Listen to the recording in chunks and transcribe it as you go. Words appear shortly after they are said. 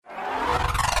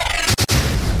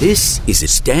This is a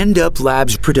Stand Up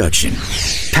Labs production,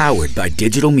 powered by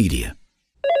digital media.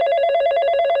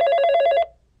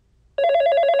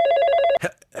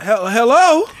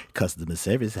 Hello? Customer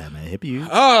service, how may I help you?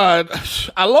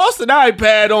 I lost an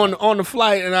iPad on the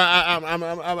flight, and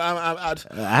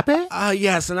iPad?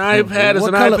 yes, an iPad is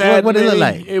What an color- iPad. what did it look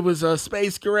mini. like? It was a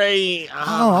space gray. Okay.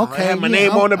 I had my yeah,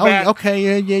 name on the back.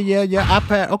 Okay, yeah.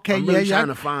 iPad. Okay, I'm really yeah. trying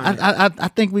to find it. I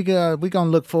think we gonna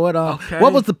look for it. Okay.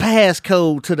 What was the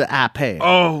passcode to the iPad?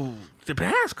 Oh, the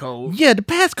passcode. Yeah, the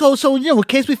passcode. So in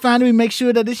case we find it, we make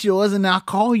sure that it's yours, and I'll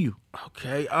call you.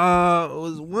 Okay. It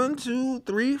was 1, 2,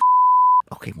 3.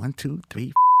 Okay, 1, 2,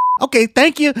 3. Okay,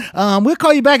 thank you. We'll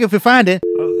call you back if we find it.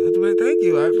 Thank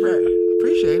you. I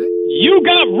appreciate it. You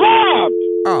got robbed!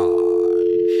 Oh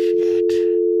shit.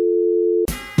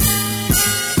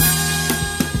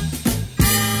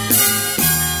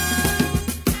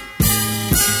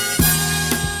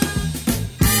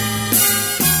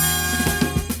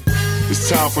 It's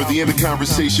time for the End of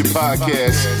Conversation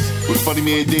podcast with funny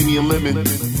man Damian Lemon,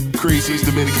 Crazy's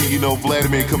Dominican,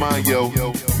 Vladimir Camayo,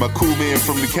 my cool man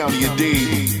from the county of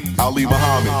Dade, Ali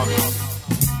Muhammad.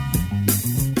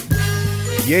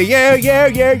 Yeah.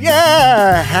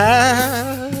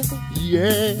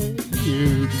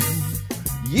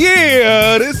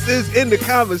 Yeah, this is In the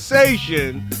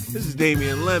Conversation. This is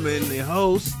Damian Lemon, the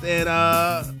host, and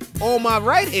on my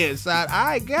right-hand side,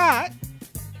 I got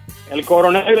El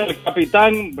coronel, el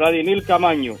capitán Vladimir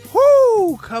Camaño.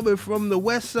 coming from the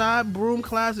West Side Broom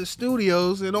Closet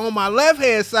Studios, and on my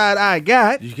left-hand side, I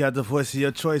got You got the voice of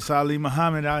your choice, Ali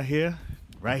Muhammad, out here,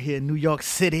 right here in New York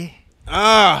City.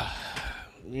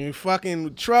 you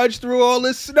fucking trudge through all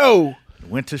this snow.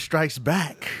 Winter strikes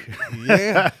back.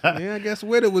 Yeah, I guess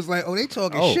Winter was like, they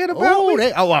talking shit about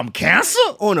me I'm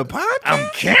canceled. on a podcast. I'm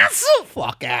canceled.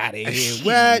 Fuck out of here.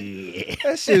 What?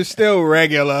 That shit's still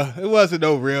regular. It wasn't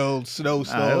no real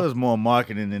snowstorm. It was more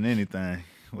marketing than anything.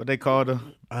 What they called her?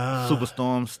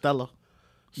 Superstorm Stella.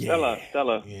 Stella.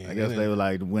 Yeah, I guess they were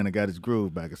like, the winter got his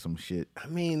groove back or some shit. I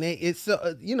mean,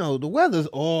 the weather's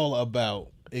all about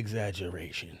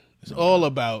exaggeration. It's all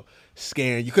about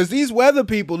scaring you. Because these weather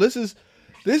people, this is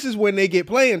when they get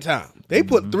playing time. They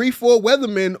put 3-4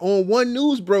 weathermen on one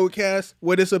news broadcast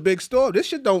when it's a big storm. This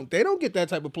shit they don't get that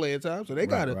type of playing time. So they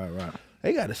gotta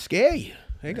they gotta scare you.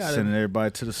 They gotta Sending everybody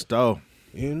to the store.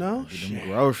 get them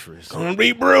Groceries. gonna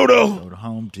be brutal. Go to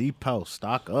Home Depot.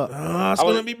 Stock up. It's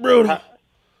gonna be brutal.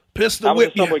 Pistol How was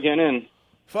whip the subway you. getting in?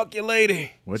 Fuck your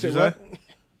lady. What'd you Say say?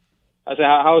 I said,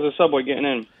 how was the subway getting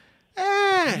in?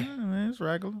 It's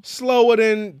regular. Slower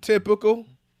than typical.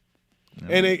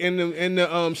 And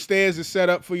the stairs is set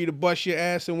up for you to bust your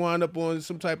ass and wind up on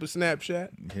some type of Snapchat.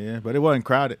 Yeah, but it wasn't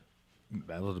crowded.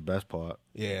 That was the best part.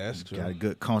 Yeah, that's true. Got a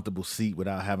good, comfortable seat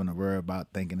without having to worry about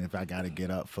thinking if I got to get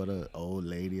up for the old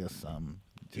lady or something.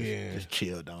 Just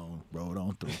chilled on, rolled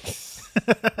on through.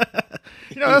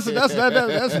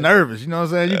 That's nervous. You know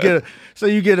what I'm saying?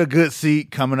 You get a good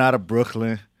seat coming out of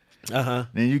Brooklyn. Then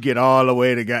you get all the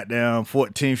way to goddamn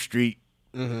 14th Street,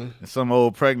 and some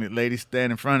old pregnant lady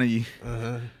stand in front of you.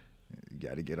 You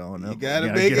got to get on up. You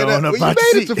gotta make it up. on Well, you out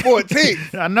made your it to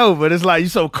seat. 14th. I know, but it's like you're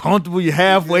so comfortable. You're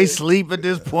halfway asleep at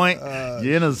this point.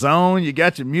 You're in a zone. You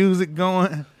got your music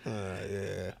going.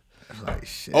 Yeah. It's like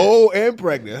shit. Old and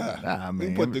pregnant, huh? Nah, You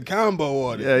man. put the combo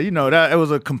on it. Yeah, that it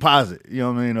was a composite. You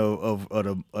know what I mean? Of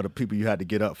the people you had to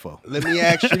get up for. Let me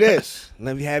ask you this.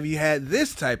 Have you had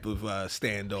this type of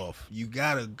standoff? You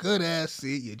got a good ass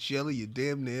seat, you're chilling, you're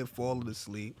damn near falling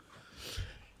asleep.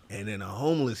 And then a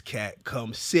homeless cat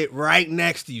comes sit right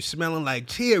next to you, smelling like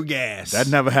tear gas. That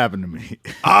never happened to me.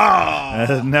 Oh,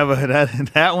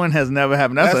 That one has never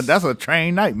happened. That's a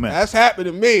train nightmare. that's happened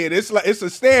to me, and it's a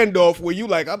standoff where you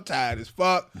like, I'm tired as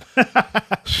fuck.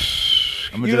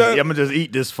 I'm gonna just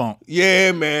eat this funk.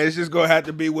 Yeah, man, it's just gonna have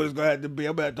to be what it's gonna have to be.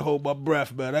 I'm gonna have to hold my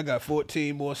breath, man. I got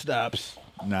 14 more stops.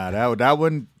 Nah, that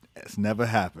one has never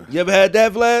happened. You ever had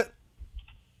that, Vlad?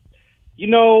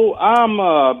 I'm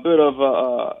a bit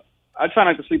of I try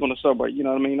not to sleep on the subway. You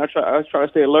know what I mean? I try to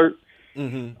stay alert.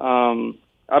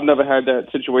 I've never had that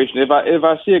situation. If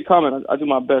I see it coming, I do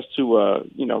my best to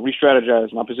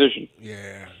re-strategize my position.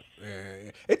 Yeah.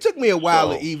 It took me a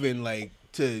while to even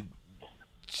to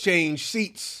change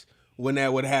seats when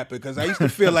that would happen, because I used to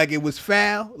feel like it was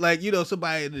foul,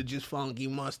 somebody that just funky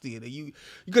musty, and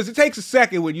because it takes a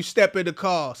second when you step in the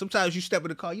car. Sometimes you step in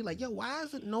the car, you're like, yo, why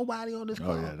isn't nobody on this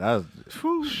car? Oh yeah, that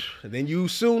was. And then you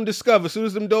soon discover, as soon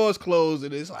as them doors close,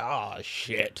 and it's like, oh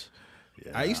shit.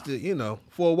 Yeah. I used to,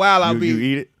 for a while You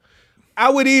eat it? I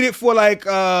would eat it for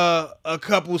a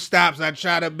couple stops. I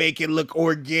try to make it look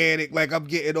organic, like I'm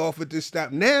getting off at this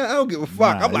stop. Now I don't give a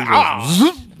fuck. Nah, I'm like,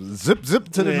 Zip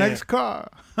to the Yeah. next car.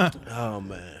 Oh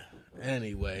man.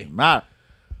 Anyway, My,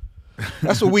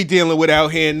 that's what we dealing with out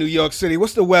here in New York City.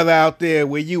 What's the weather out there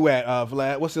where you at,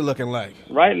 Vlad? What's it looking like?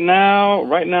 Right now,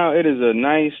 it is a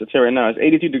nice. I'll tell you right now, it's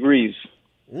 82 degrees.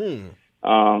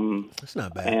 That's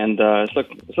not bad. And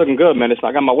it's looking good, man.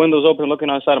 I got my windows open, looking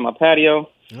outside of my patio.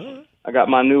 Alright. I got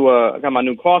my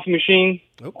new coffee machine.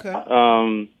 Okay.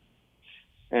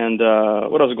 And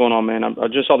what else is going on, man? I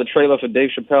just saw the trailer for Dave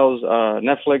Chappelle's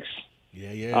Netflix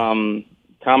Yeah.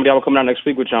 comedy album coming out next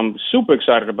week, which I'm super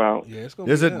excited about. Yeah, it's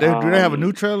gonna is be it? good. Do they have a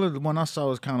new trailer? The one I saw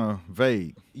was kind of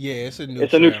vague. Yeah, it's a new.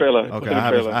 It's a new trailer. They put Okay,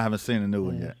 it- I haven't seen the new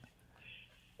one yet.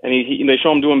 And they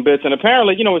show him doing bits, and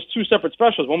apparently, it's two separate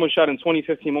specials. One was shot in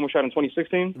 2015, one was shot in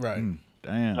 2016. Right.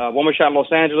 Damn. One was shot in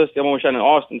Los Angeles, the other one was shot in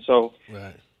Austin. So,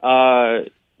 Right.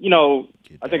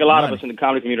 I think a lot of money. us in the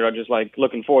comedy community are just like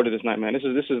looking forward to this night, man. This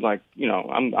is like,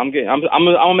 I'm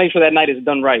gonna make sure that night is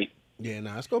done right. Yeah,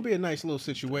 nah, it's gonna be a nice little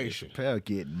situation. Chappelle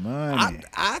getting money.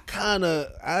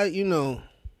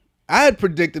 I had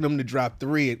predicted him to drop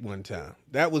 3 at one time.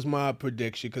 That was my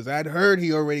prediction because I'd heard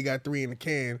he already got 3 in the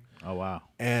can, Oh wow.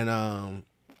 and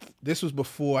this was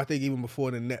before, I think even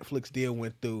before the Netflix deal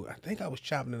went through. I think I was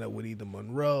chopping it up with either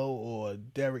Monroe or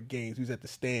Derek Gaines, who's at the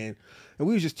stand, and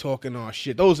we was just talking our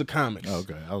shit. Those are comics.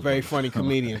 Okay, I was Very about to- funny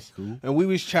comedians. Cool. And we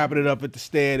was chopping it up at the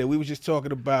stand, and we was just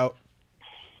talking about,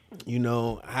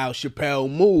 how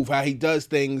Chappelle move, how he does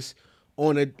things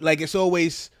on a, like, there's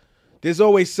always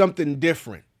something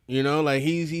different, like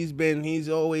he's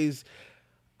always,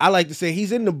 I like to say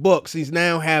he's in the books. He's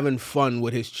now having fun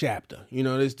with his chapter.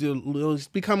 It's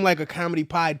become like a comedy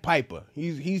Pied Piper.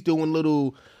 He's doing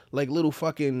little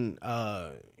fucking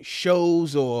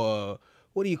shows, or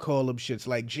what do you call them shits,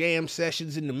 like jam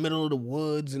sessions in the middle of the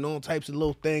woods and all types of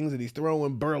little things, and he's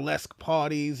throwing burlesque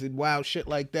parties and wild shit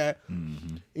like that.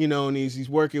 Mm-hmm. And he's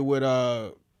working with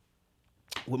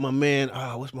my man,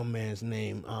 what's my man's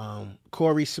name?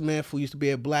 Corey Smith, who used to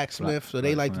be at Blacksmith. So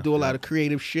they like to do a lot of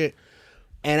creative shit.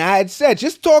 And I had said,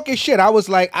 just talking shit, I was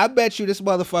like, I bet you this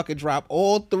motherfucker dropped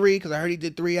all 3, because I heard he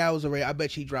did 3 hours already. I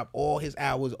bet you he dropped all his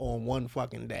hours on one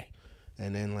fucking day.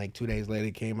 And then like 2 days later,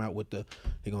 he came out with they're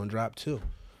going to drop 2.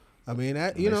 I mean,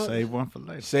 that, Save one for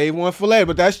later. Save one for later.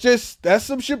 But that's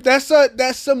some shit. That's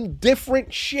some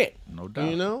different shit. No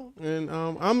doubt. And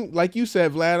I'm, like you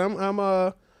said,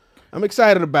 Vlad, I'm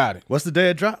excited about it. What's the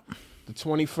day it drop? The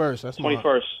 21st. That's my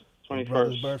 21st.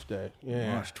 brother's birthday.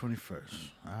 Yeah. March 21st.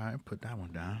 All right, put that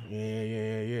one down. Yeah.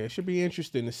 It should be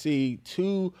interesting to see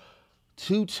two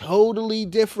totally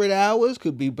different hours.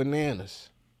 Could be bananas.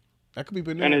 That could be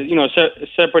bananas. And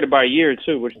it's separated by a year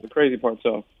too, which is the crazy part.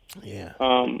 So Yeah,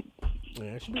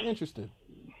 it should be interesting.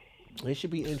 It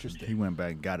should be interesting. He went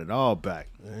back and got it all back.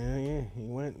 Yeah. He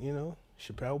went,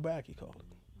 Chappelle back, he called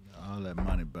it. All that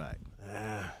money back.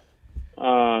 so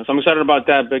I'm excited about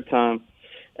that big time.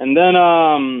 And then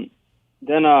who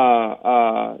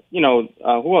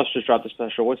else just dropped the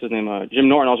special? What's his name? Jim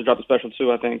Norton also dropped the special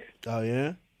too, I think. Oh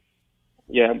yeah.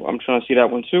 Yeah, I'm trying to see that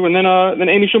one too. And then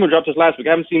Amy Schumer dropped this last week.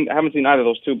 I haven't seen either of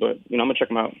those two, but I'm gonna check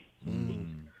them out.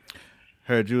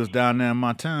 Heard you was down there in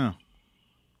my town.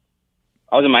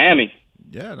 I was in Miami.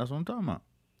 Yeah, that's what I'm talking about.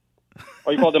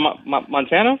 Oh, you called it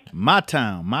Montana? My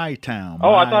town.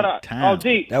 Oh, I thought town.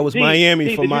 D. That was D, Miami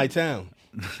D, from did my you- town.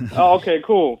 Oh, okay,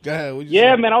 cool. Go ahead. What'd you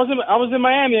Yeah, say? man, I was in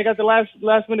Miami. I got the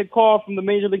last minute call from the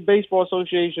Major League Baseball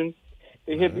Association.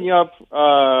 They hit me up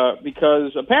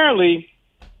because apparently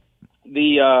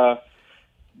the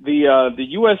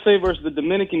USA versus the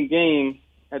Dominican game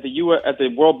at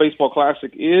the World Baseball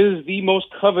Classic is the most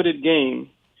coveted game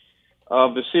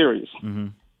of the series. Mm-hmm.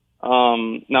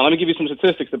 Now, let me give you some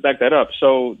statistics to back that up.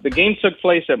 So the game took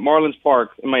place at Marlins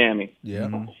Park in Miami, Yeah.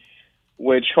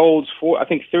 which holds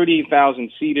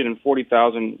 38,000 seated and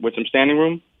 40,000 with some standing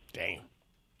room. Damn.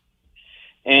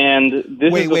 And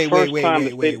this is the first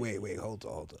time. Wait. Hold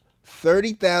on.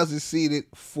 30,000 seated,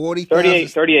 40,000.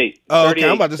 38. Oh, okay.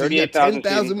 I'm about to say, you got 38,000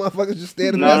 10,000 motherfuckers just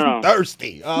standing No, there no.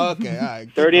 thirsty. Oh, okay. All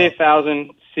right.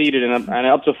 38,000 seated and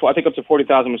up to I think up to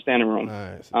 40,000 with standing room. All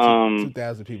right. So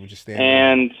 2,000 people just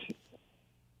standing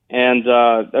And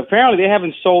apparently they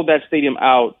haven't sold that stadium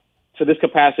out to this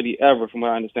capacity ever, from what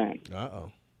I understand. there.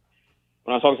 Uh-oh.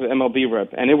 When I was talking to the MLB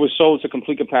rep, and it was sold to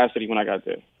complete capacity when I got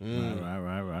there.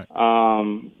 Right.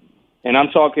 And I'm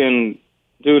talking,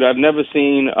 dude, I've never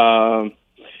seen. I've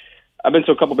been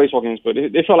to a couple baseball games, but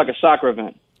it felt like a soccer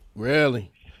event.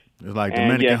 Really? It's like And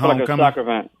Dominican it felt like a homecoming. soccer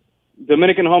event.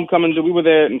 Dominican homecoming. We were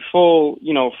there in full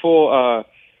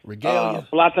Regalia.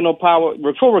 Platano Power,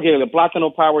 full regalia,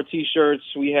 Platano Power T-shirts.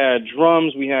 We had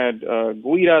drums. We had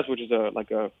guiras, which is a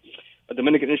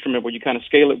Dominican instrument where you kind of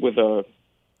scale it with a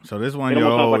So this one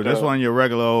your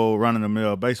regular old run of the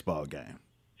mill baseball game.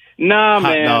 Nah,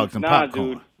 Hot man. dogs and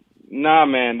popcorn. Dude. Nah,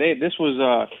 man. This was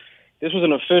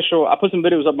an official. I put some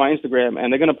videos up on my Instagram,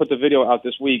 and they're gonna put the video out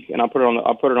this week, and I'll put it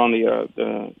on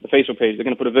the Facebook page. They're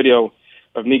gonna put a video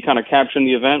of me kind of capturing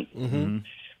the event.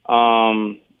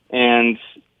 And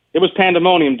it was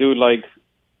pandemonium, dude. Like,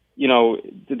 you know,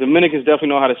 the Dominicans definitely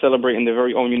know how to celebrate in their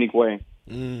very own unique way.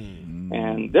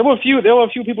 And there were a few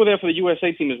people there for the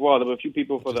USA team as well. There were a few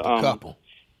people for the couple.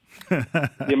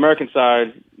 the American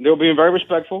side. They were being very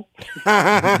respectful. It was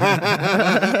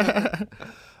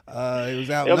They were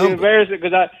being outnumbered. very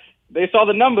because they saw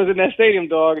the numbers in that stadium,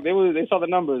 dog. They saw the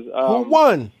numbers. Who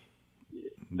won?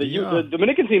 The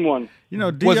Dominican team won. You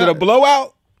know, Was it a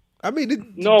blowout? I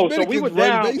mean, No, so we were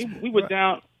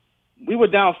down. We were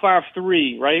down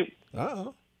 5-3, right?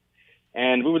 Uh-oh.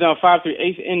 And we were down 5-3.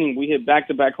 Eighth inning, we hit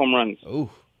back-to-back home runs. Ooh.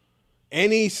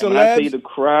 Any And when I tell you celebs? the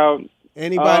crowd.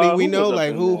 Anybody we who know? was up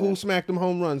Like in who there? smacked them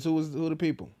home runs? Who are the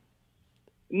people?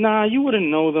 Nah, you wouldn't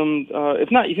know them. If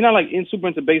you're not like super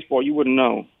into baseball, you wouldn't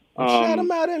know. Shout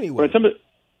them out But anyway. in terms of,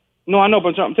 no, I know,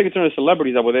 but I'm taking turn of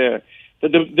celebrities that were there.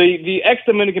 The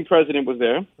ex-Dominican president was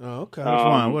there. Oh, okay. Which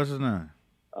one? What's his name?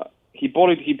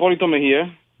 Hipólito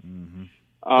Mejia.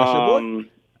 That's your boy?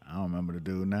 I don't remember the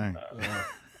dude's name.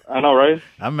 I know, right?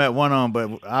 I met one on,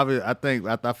 but I think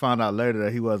I found out later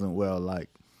that he wasn't well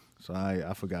liked, so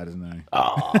I forgot his name.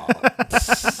 Oh,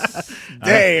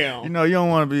 damn. You know, you don't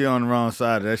want to be on the wrong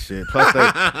side of that shit. Plus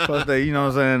they, you know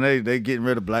what I'm saying? They getting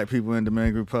rid of black people in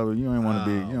Dominican Republic. You don't want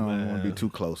to be too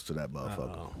close to that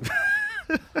motherfucker.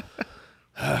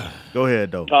 Go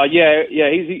ahead though. Yeah,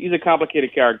 he's a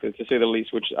complicated character to say the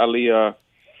least, which Ali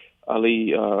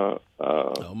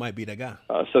Might be that guy.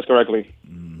 says correctly.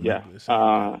 Yeah.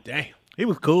 Damn. He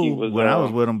was cool He was, when I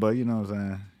was with him, but you know what I'm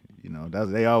saying? You know,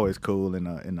 they always cool in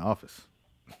the office.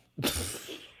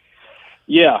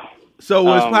 Yeah. So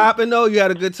was popping though? You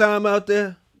had a good time out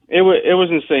there? It was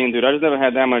insane, dude. I just never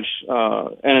had that much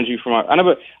energy from I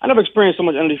never experienced so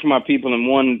much energy from my people in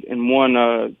one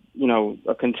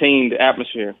a contained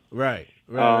atmosphere. Right.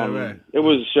 It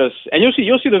was just, and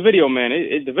you'll see the video, man.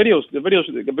 The videos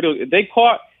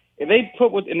if they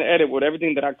put in the edit with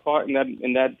everything that I caught in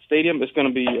that stadium, it's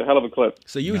gonna be a hell of a clip.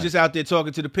 So you was just out there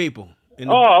talking to the people. I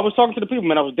was talking to the people,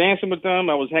 man. I was dancing with them.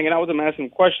 I was hanging out with them, asking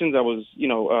them questions. I was,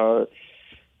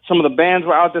 some of the bands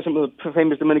were out there, some of the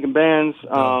famous Dominican bands. It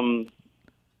was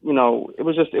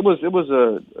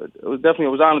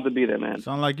honored to be there, man.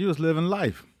 Sound like you was living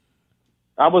life.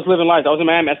 I was living life. I was in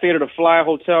Miami. I stayed at a Fly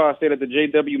Hotel. I stayed at the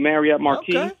JW Marriott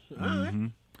Marquis. Okay. All right.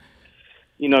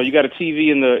 You got a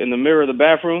TV in the mirror of the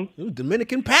bathroom. It was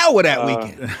Dominican power that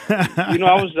weekend.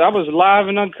 I was live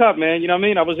and uncut, man. You know what I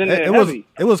mean? I was in there heavy.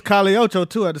 It was Cali Ocho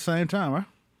too at the same time, right?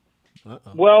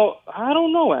 Well, I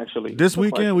don't know actually. This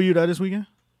weekend, were you there this weekend?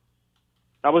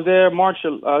 I was there I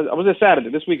was there Saturday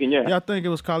this weekend. Yeah. Yeah, I think it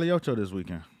was Cali Ocho this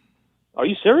weekend. Are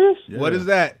you serious? Yeah. What is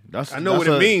that? I know what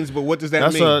it means, but what does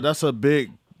that mean? That's a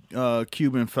big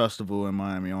Cuban festival in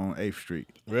Miami on 8th Street.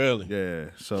 Really?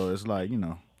 Yeah, so it's like,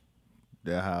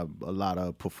 they have a lot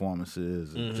of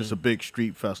performances. It's just a big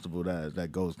street festival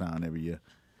that goes down every year.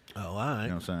 Oh, all right. You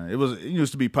know what I'm saying? It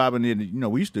used to be popping in,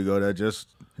 we used to go there just,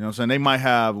 what I'm saying? They might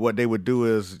have, what they would do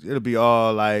is, it'll be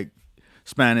all like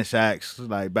Spanish acts.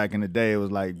 Like back in the day, it was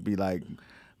be like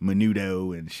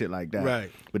Menudo and shit like that. Right.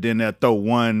 But then they'll throw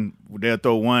one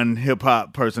hip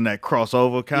hop person that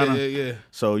crossover kind of. Yeah.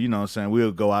 So, you know what I'm saying?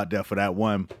 We'll go out there for that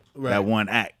one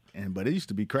act. But it used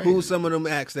to be crazy. Who's some of them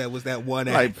acts that was that one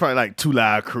act? Like probably like Two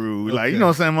Live Crew. Okay. Like, you know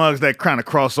what I'm saying? Mugs that kind of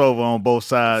crossover on both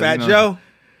sides. Fat Joe?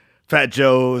 Fat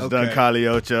Joe's done Cali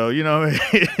Ocho. You know what I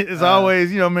mean? It's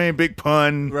always, Big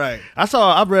Pun. Right.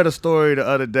 I read a story the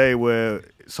other day where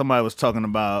somebody was talking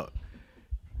about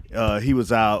he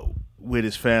was out with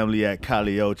his family at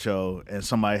Cali Ocho and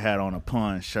somebody had on a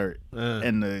Pun shirt.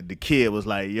 And the kid was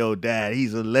like, yo, Dad,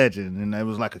 he's a legend. And it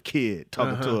was like a kid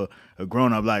talking to a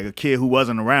grown-up, like a kid who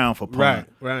wasn't around for Pun.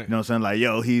 Right. You know what I'm saying? Like,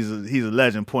 yo, he's a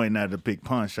legend, pointing at the Big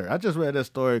Pun shirt. I just read that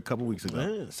story a couple weeks ago.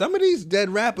 Man, some of these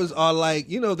dead rappers are like,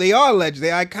 they are legends.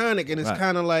 They're iconic. And it's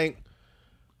kind of like,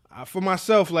 for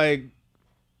myself, like,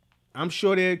 I'm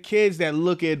sure there are kids that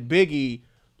look at Biggie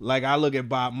like I look at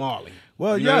Bob Marley.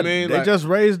 Well, you know what I mean? They just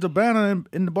raised the banner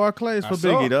in the Barclays for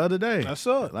Biggie the other day. I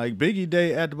saw it. Like Biggie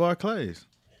Day at the Barclays.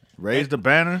 Raised the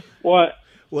banner. What?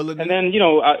 Well, and then,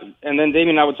 and then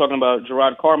Damien and I were talking about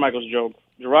Gerard Carmichael's joke.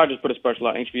 Gerard just put a special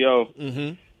out on HBO.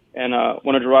 Mm-hmm. And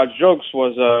one of Gerard's jokes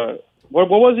was, what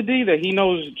was it, D? That he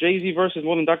knows Jay-Z verses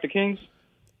more than Dr. King's?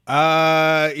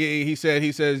 He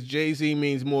says Jay-Z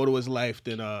means more to his life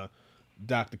than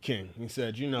Dr. King. He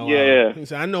said, you know, Yeah. he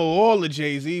said, I know all the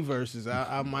Jay-Z verses.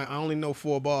 I only know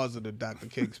 4 bars of the Dr.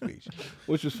 King speech,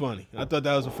 which was funny. I thought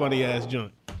that was a funny ass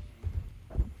joint.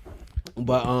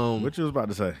 But What you was about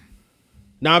to say?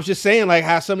 now I'm just saying, like,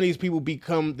 how some of these people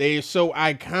they're so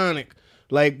iconic.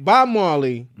 Like Bob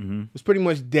Marley was pretty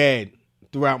much dead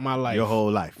throughout my life. Your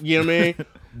whole life. You know what I mean?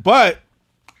 But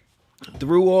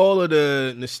through all of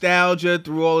the nostalgia,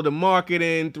 through all of the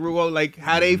marketing, through all like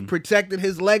how they've protected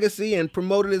his legacy and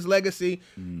promoted his legacy,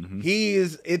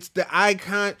 it's the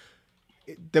icon.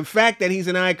 The fact that he's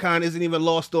an icon isn't even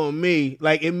lost on me.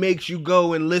 Like, it makes you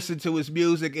go and listen to his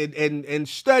music and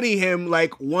study him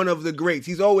like one of the greats.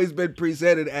 He's always been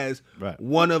presented as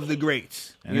one of the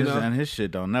greats. And his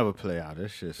shit don't never play out.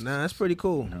 This shit's That's pretty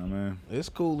cool. You know what I mean? It's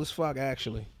cool as fuck,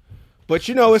 actually. But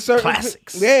you know, it's certain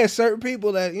classics. Certain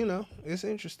people that it's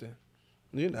interesting.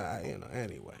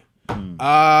 Anyway.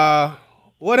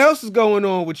 What else is going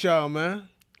on with y'all, man?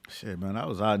 Shit, man, I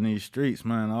was out in these streets,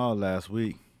 man, all last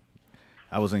week.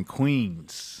 I was in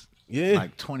Queens. Yeah.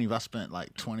 I spent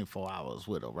like 24 hours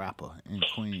with a rapper in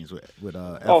Queens with which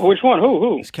one?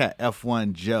 Who? This cat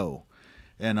F1 Joe.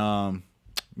 And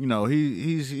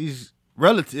he's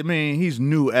relative. I mean, he's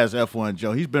new as F1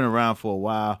 Joe. He's been around for a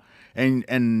while. And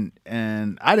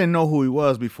I didn't know who he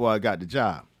was before I got the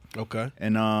job. Okay.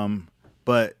 And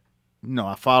but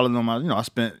I followed him. I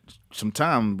spent some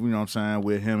time, you know what I'm saying,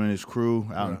 with him and his crew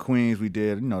out in Queens. We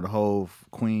did, the whole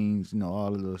Queens,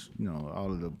 all of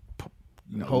the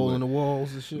hole in the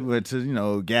walls and shit. We went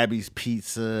to, Gabby's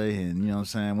Pizza and, you know what I'm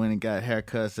saying, went and got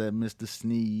haircuts at Mr.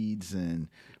 Sneed's and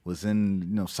was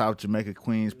in, South Jamaica,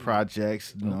 Queens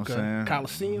projects, you know what I'm saying?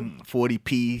 Coliseum.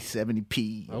 40p, 70p,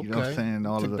 you know what I'm saying?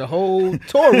 All Took of the whole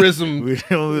tourism. we was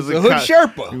the Hood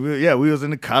Sherpa. We was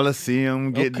in the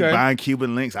Coliseum buying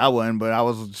Cuban links. I wasn't, but I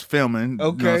was filming, you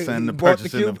know what I'm saying, the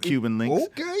purchasing of Cuban links.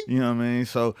 Okay. You know what I mean?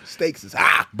 So Stakes is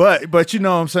high. But you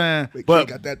know what I'm saying? But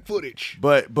got that footage.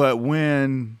 But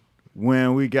when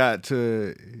we got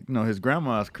to his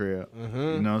grandma's crib, you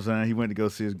know what I'm saying? He went to go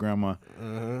see his grandma.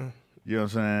 You know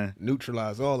what I'm saying?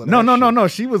 Neutralize all of that. No.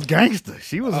 She was gangster.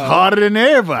 She was harder than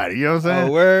everybody. You know what I'm saying?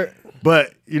 Oh, word.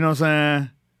 But you know what I'm saying?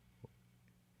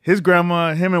 His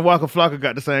grandma, him and Waka Flocka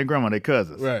got the same grandma. They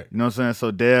cousins. Right. You know what I'm saying?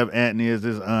 So Deb Anthony is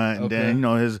his aunt, and then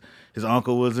his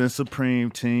uncle was in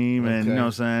Supreme Team, and you know what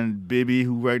I'm saying? Bibby,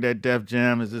 who worked at Def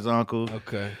Jam, is his uncle.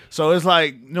 Okay. So it's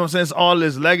like, you know what I'm saying? It's all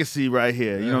this legacy right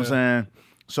here. You know what I'm saying?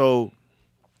 So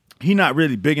he not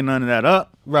really bigging none of that up.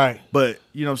 Right. But,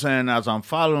 you know what I'm saying, as I'm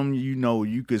following him,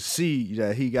 you could see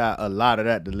that he got a lot of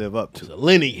that to live up to. It's a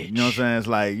lineage. You know what I'm saying? It's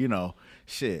like,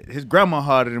 shit, his grandma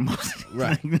harder than most.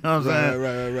 Right. You know what I'm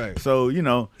saying? Right. So, He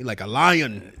like a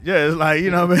lion. yeah, it's like,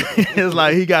 you know what I mean? It's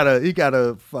like he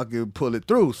gotta fucking pull it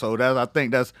through. So I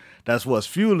think that's what's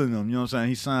fueling him. You know what I'm saying?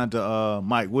 He signed to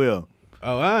Mike Will.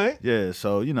 Oh, all right. Yeah,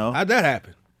 so, How'd that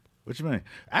happen? What you mean?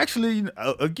 Actually,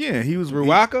 again, he was Through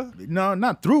Waka? No,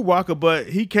 not through Waka, but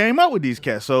he came up with these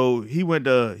cats. So he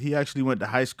actually went to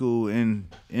high school in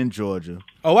Georgia.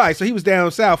 Oh, all right. So he was down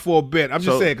south for a bit. I'm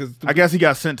just saying because I guess he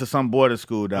got sent to some boarding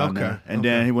school down there, and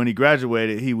then when he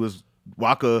graduated, he was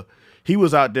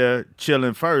out there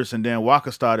chilling first, and then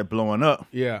Waka started blowing up.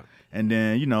 Yeah. And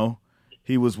then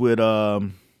he was with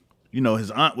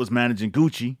his aunt was managing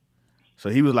Gucci. So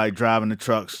he was like driving the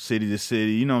trucks city to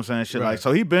city, you know what I'm saying? Shit, like,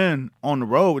 so he been on the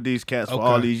road with these cats for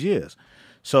all these years.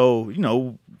 So,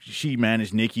 she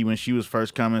managed Nicki when she was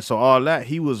first coming. So all that,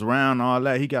 he was around all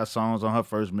that. He got songs on her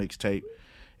first mixtape.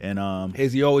 And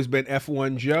has he always been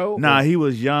F1 Joe? Nah, he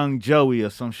was Young Joey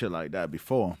or some shit like that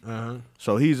before.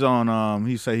 So he's on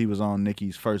he said he was on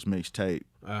Nicki's first mixtape.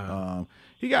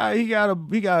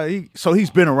 So he's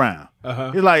been around.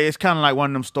 It's kind of like one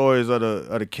of them stories of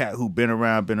the cat who been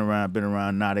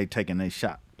around. Now they taking their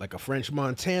shot. Like a French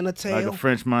Montana tale. Like a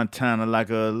French Montana,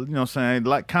 like a, you know what I'm saying,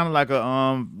 like kind of like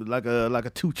a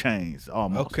 2 Chainz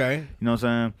almost. Okay. You know what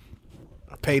I'm saying?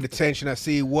 I paid attention. I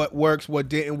see what works, what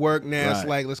didn't work. Now it's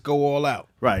like, let's go all out.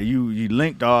 Right. You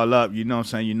linked all up. You know what I'm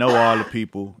saying? You know all the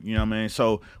people. You know what I mean?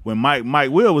 So when Mike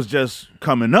Will was just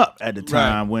coming up at the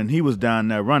time when he was down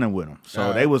there running with him.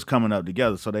 So they was coming up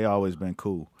together. So they always been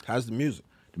cool. How's the music?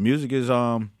 The music is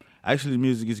actually the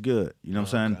music is good. You know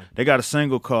what I'm saying? They got a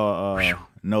single called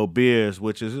No Beers,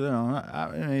 which is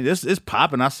I mean it's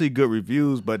popping. I see good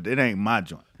reviews, but it ain't my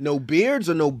joint. No beards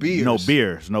or no beers?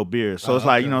 No beers. So it's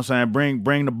like, you know what I'm saying,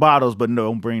 bring the bottles, but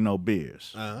don't bring no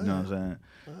beers. You know what I'm saying?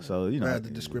 So, rather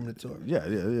discriminatory. Yeah,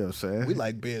 you know what I'm saying? We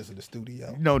like beers in the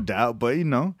studio. No doubt, but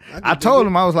I told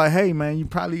him, I was like, hey man, you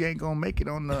probably ain't gonna make it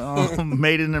on the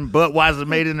Budweiser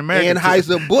Made in America.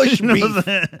 Anheuser-Busch beef.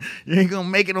 You ain't gonna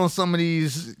make it on some of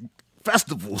these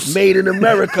festivals. Made in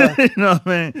America. You know what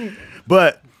I mean?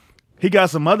 But he got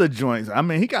some other joints. I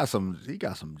mean, he got some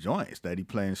joints that he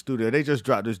play in studio. They just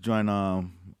dropped this joint.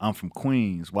 I'm from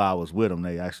Queens. While I was with him,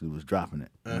 they actually was dropping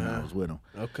it when I was with him.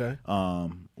 Okay.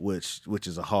 Which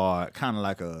is a hard kind of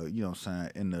like a, you know what I'm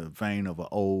saying, in the vein of an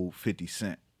old 50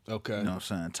 Cent. Okay. You know what I'm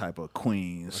saying? Type of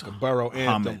Queens. Like a borough anthem.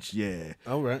 Homage, yeah.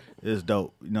 All right. It's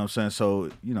dope. You know what I'm saying? So,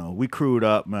 you know, we crewed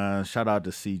up, man. Shout out to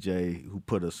CJ who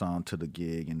put us on to the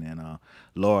gig. And then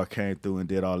Laura came through and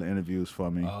did all the interviews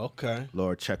for me. Oh, okay.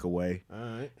 Laura Checkaway. All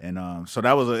right. And so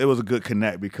it was a good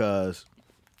connect because,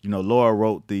 you know, Laura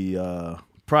wrote the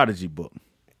Prodigy book.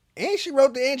 And she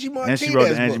wrote the Angie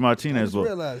Martinez book.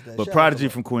 Realized that. But Shout Prodigy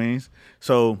out. from Queens.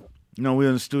 So, you know, we were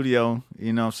in the studio,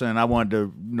 you know what I'm saying? I wanted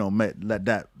to, you know, let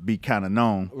that be kind of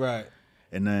known. Right.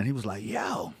 And then he was like,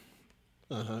 yo.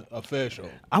 Official.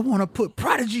 I want to put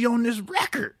Prodigy on this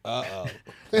record. Uh-oh.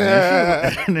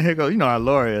 And then he goes, you know how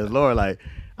Laura is. Laura like,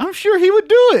 I'm sure he would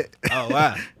do it. Oh,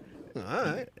 wow. All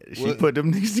right. She put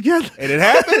them things together. And it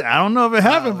happened? I don't know if it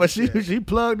happened, but shit. she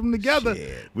plugged them together.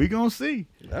 Shit. We gonna see.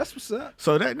 That's what's up.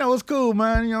 So that was cool,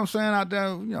 man. You know what I'm saying? Out there,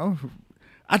 you know.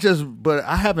 But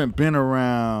I haven't been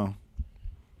around.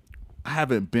 I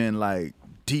haven't been like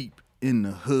deep in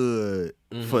the hood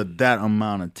for that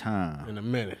amount of time. In a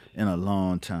minute. In a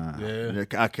long time.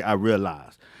 Yeah. I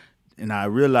realized. And I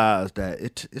realized that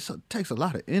it takes a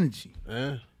lot of energy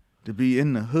to be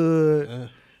in the hood.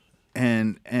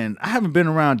 And I haven't been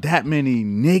around that many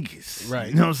niggas, right?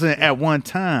 You know what I'm saying? At one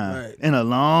time, right. In a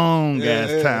long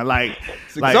ass time, like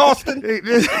it's exhausting.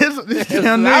 It's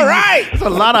all right. It's a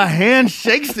lot of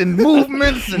handshakes and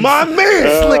movements and my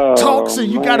man, slick talks,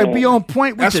 and you got to be on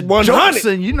point with that's your 100. jokes,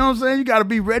 and you know what I'm saying. You got to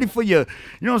be ready for your, you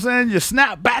know what I'm saying, your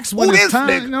snapbacks when it's time.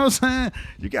 Nigga? You know what I'm saying?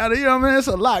 You got to, you know what I mean. It's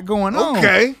a lot going on.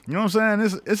 Okay, you know what I'm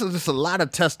saying. It's just a lot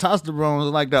of testosterone.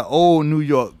 It's like that old New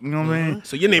York. You know what I mean?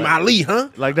 So your name Ali, huh?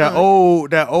 Like that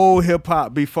old hip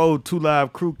hop before 2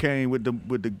 Live Crew came with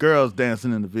the girls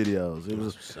dancing in the videos. It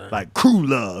was like Crew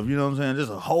Love, you know what I'm saying?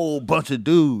 Just a whole bunch of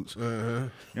dudes. You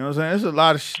know what I'm saying? It's a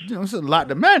lot of it's a lot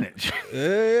to manage. Yeah. You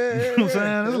know what I'm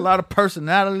saying? There's a lot of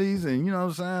personalities and you know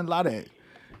what I'm saying? A lot of,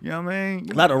 you know what I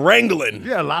mean? A lot of wrangling.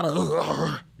 Yeah, a lot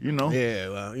of you know. Yeah,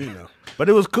 well, you know. But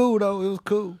it was cool though. It was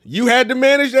cool. You had to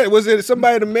manage that? Was it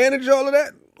somebody to manage all of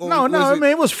that? Or No, I mean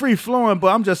it was free flowing,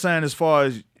 but I'm just saying as far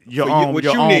as your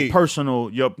own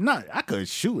personal, I could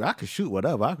shoot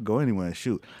whatever. I could go anywhere and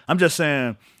shoot. I'm just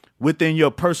saying within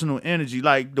your personal energy,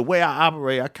 like the way I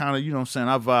operate, I kind of, you know what I'm saying,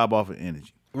 I vibe off of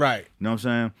energy. Right. You know what I'm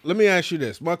saying? Let me ask you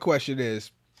this. My question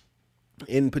is,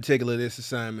 in particular, this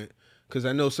assignment, because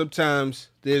I know sometimes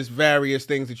there's various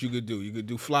things that you could do. You could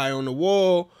do fly on the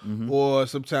wall, or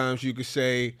sometimes you could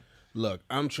say, look,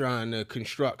 I'm trying to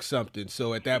construct something.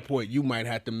 So at that point, you might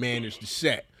have to manage the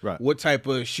set. Right. What type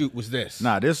of shoot was this?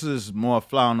 Nah, this is more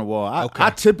fly on the wall. Okay. I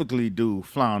typically do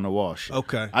fly on the wall shit.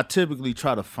 Okay. I typically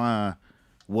try to find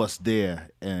what's there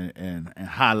and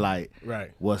highlight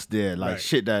what's there, like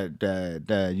shit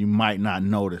that you might not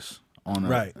notice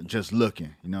on just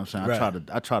looking. You know what I'm saying?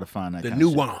 I try to find that the kind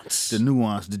nuance, of shit. The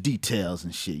nuance, the details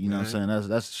and shit. You know what I'm saying?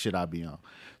 That's the shit I be on.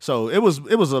 So it was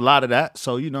a lot of that.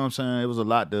 So you know what I'm saying? It was a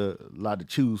lot to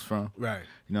choose from. Right.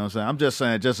 You know what I'm saying? I'm just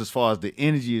saying, just as far as the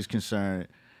energy is concerned,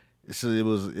 it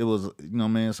was you know what I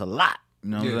mean? It's a lot. You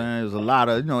know what I'm saying? There's a lot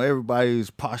of, you know, everybody's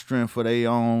posturing for their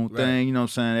own thing. You know what I'm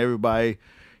saying? Everybody,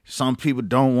 some people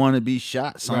don't want to be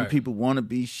shot. Some people want to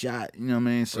be shot. You know what I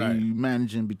mean? So you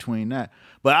managing between that.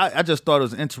 But I just thought it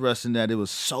was interesting that it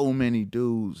was so many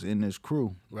dudes in this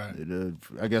crew. Right.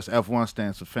 I guess F1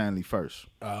 stands for Family First.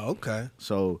 Oh, okay.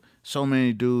 So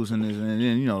many dudes in this, and then,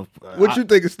 you know. What you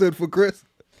think it stood for, Chris?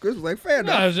 Chris was like, fair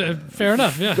enough. No, fair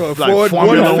enough, yeah. So like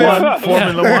Formula One.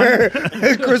 Formula One.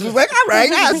 Chris was like, all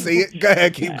right, I see it. Go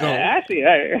ahead, keep going. I see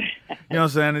it. You know what I'm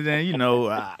saying? And then, you know,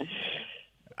 I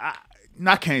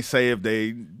can't say if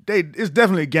they it's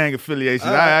definitely gang affiliation.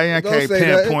 I can't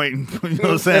pinpoint, you know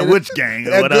what I'm saying, which gang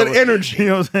or whatever. Good energy. You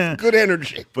know what I'm saying? Good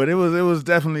energy. But it was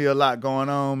definitely a lot going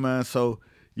on, man. So,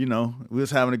 you know, we was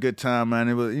having a good time, man.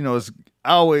 It was, you know, it's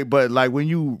always, but like when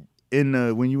you in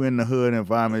the hood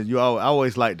environment, I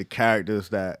always like the characters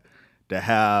that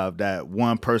have that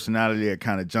one personality that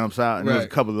kind of jumps out. And there's a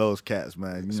couple of those cats,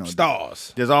 man. You know,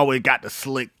 stars. There's always got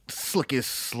the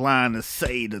slickest line to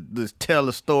say, to tell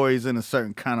the stories in a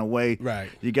certain kind of way. Right.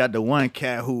 You got the one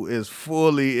cat who is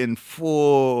fully in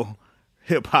full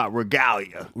hip hop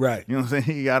regalia. Right. You know what I'm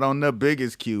saying? He got on the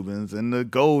biggest Cubans and the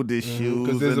goldest shoes.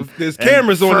 Because there's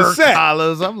cameras on the set.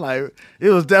 Collars. I'm like, it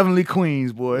was definitely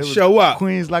Queens, boy. It was Show up.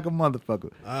 Queens like a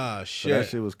motherfucker. Ah, shit. So that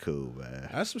shit was cool, man.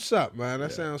 That's what's up, man.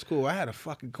 That sounds cool. I had a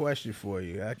fucking question for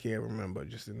you. I can't remember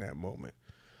just in that moment.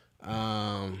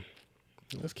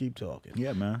 Let's keep talking.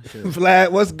 Yeah, man.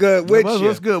 Vlad, what's good with you?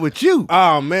 What's good with you?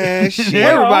 Oh man, shit.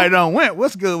 Everybody done went.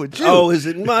 What's good with you? Oh, is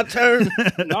it my turn?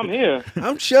 No, I'm here.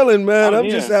 I'm chilling, man. I'm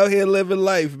here. just out here living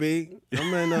life, B.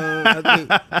 I'm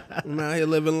out here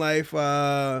living life.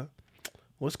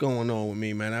 What's going on with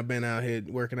me, man? I've been out here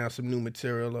working out some new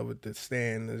material over at the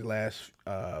stand this last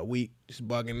week, just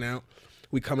bugging out.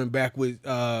 We coming back with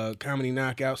Comedy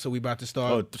Knockout, so we about to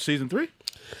start season 3?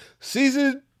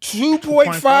 Season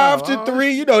 2.5 to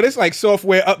 3. You know, this like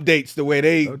software updates the way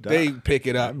they pick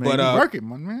it up. But working,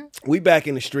 my man. We back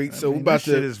in the streets, so we about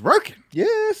to. Shit is working.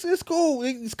 Yes, it's cool.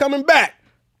 It's coming back.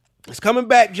 It's coming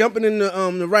back. Jumping in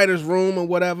the writer's room or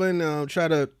whatever, and try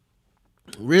to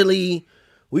really.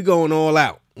 We going all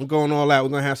out. We're going all out.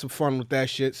 We're gonna have some fun with that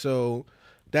shit. So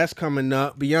that's coming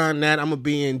up. Beyond that, I'm gonna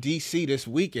be in DC this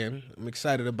weekend. I'm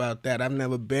excited about that. I've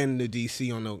never been to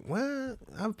DC on the. What?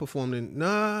 I've performed in.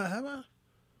 Nah, have I?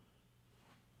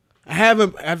 I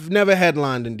haven't. I've never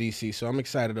headlined in DC, so I'm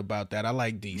excited about that. I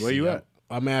like DC. Where you at?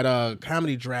 I'm at a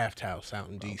Comedy Draft House out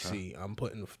in DC. Okay. I'm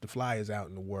putting the flyers out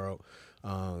in the world.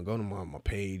 Go to my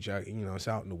page. It's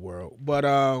out in the world. But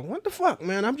what the fuck,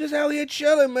 man? I'm just out here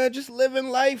chilling, man. Just living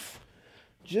life.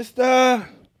 Just that's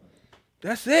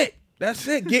it. That's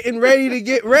it. Getting ready to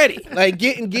get ready. Like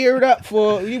getting geared up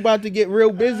for you about to get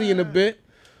real busy in a bit.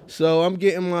 So I'm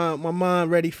getting my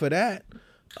mind ready for that.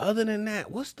 Other than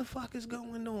that, what's the fuck is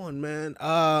going on, man?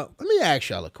 Let me ask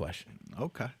y'all a question.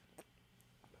 Okay.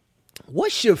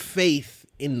 What's your faith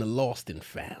in the lost and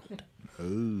found?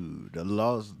 Ooh, the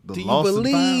lost. Do you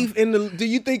believe in the? Do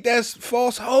you think that's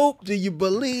false hope? Do you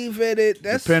believe in it?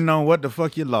 That's depending on what the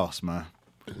fuck you lost, man.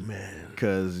 Man,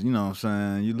 because you know what I'm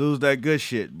saying, you lose that good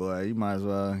shit, boy. You might as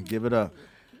well give it up.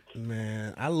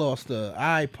 Man, I lost an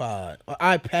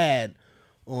iPad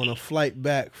on a flight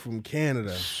back from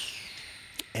Canada.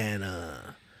 And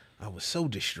I was so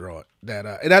distraught that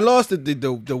and I lost it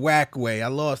the whack way. I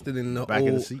lost it in the back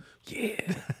of the seat.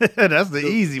 Yeah, that's the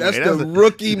easy way. That's the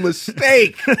rookie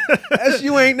mistake. That's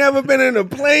you ain't never been in a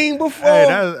plane before.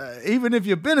 Hey, even if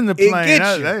you've been in the plane,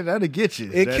 that'll get you.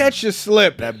 It catch you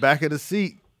slipping. That back of the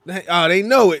seat. They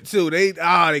know it too. They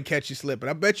catch you slipping.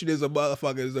 I bet you there's a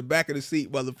back of the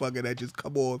seat motherfucker that just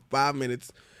come on 5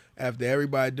 minutes after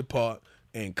everybody depart.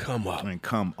 And come up. And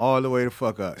come all the way the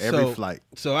fuck up. Every flight.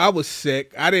 So I was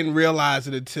sick. I didn't realize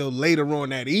it until later on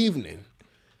that evening.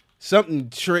 Something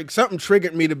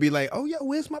triggered me to be like, oh, yo,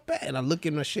 where's my bag? And I look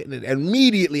in my shit and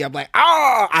immediately I'm like,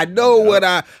 I know what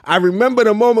I remember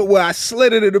the moment where I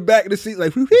slid it in the back of the seat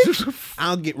like,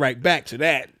 I'll get right back to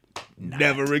that.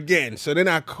 Never again. So then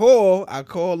I called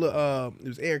the it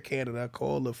was Air Canada. I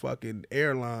called the fucking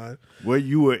airline. Where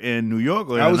you were in New York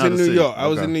or I was in New city? York. I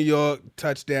was in New York,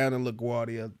 touchdown in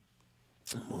LaGuardia.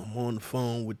 I'm on the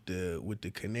phone with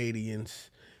the Canadians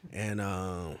and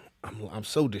I'm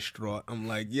so distraught. I'm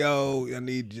like, yo, I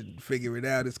need you to figure it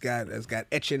out. It's got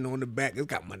etching on the back. It's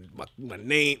got my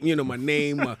name, my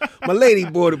name. My lady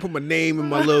boy put my name in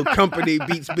my little company,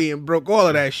 Beats Being Broke, all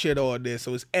of that shit on there.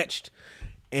 So it's etched.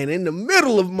 And in the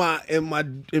middle of my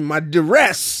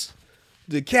duress,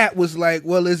 the cat was like,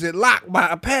 well, is it locked by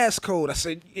a passcode? I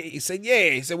said, yeah. He said,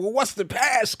 yeah. He said, well, what's the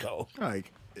passcode? And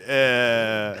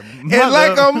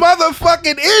like a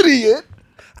motherfucking idiot,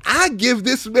 I give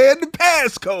this man the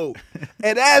passcode.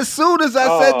 And as soon as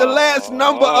I said the last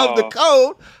number of the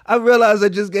code, I realized I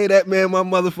just gave that man my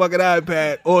motherfucking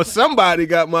iPad, or somebody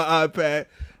got my iPad.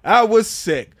 I was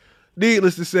sick.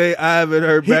 Needless to say, I haven't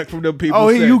heard back from them people. Oh,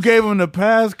 you gave him the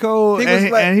passcode,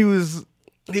 and he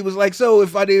was like, so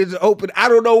if I needed to open, I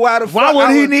don't know why the fuck. Why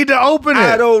would he need to open it?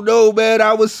 I don't know, man.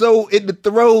 I was so in the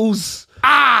throes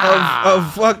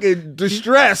of fucking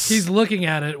distress. He's looking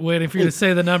at it, waiting for you to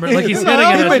say the number. Like he's hitting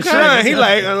it. He's been trying. He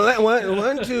like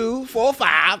 1, 2, 4,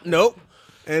 5. Nope.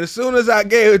 And as soon as I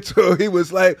gave it to him, he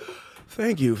was like,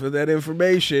 thank you for that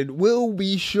information. We'll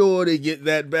be sure to get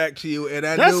that back to you. And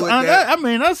I knew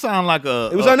that sounds like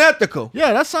it was unethical.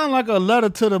 Yeah, that sounds like a letter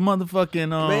to the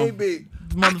motherfucking maybe.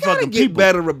 Motherfucking I gotta get people.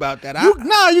 better about that.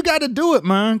 You got to do it,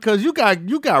 man, because you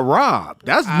got robbed.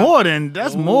 That's more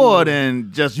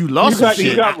than just you lost some shit.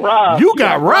 You got robbed. You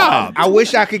got robbed. I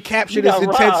wish I could capture this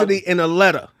intensity in a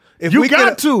letter. If you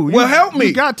got to. Well, help me.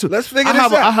 You got to. Let's figure this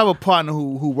out. I have a partner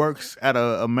who works at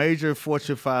a major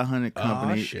Fortune 500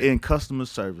 company in customer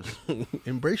service.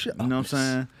 Embrace your. You know what I'm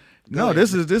saying? No,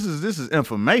 this is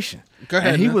information. Go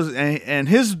ahead. And he was and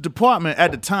his department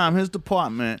at the time.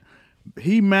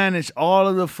 He managed all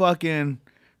of the fucking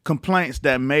complaints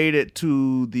that made it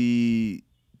to the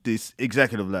this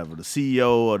executive level, the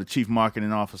CEO or the chief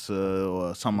marketing officer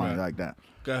or something like that.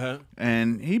 Go ahead.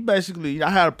 And he basically, I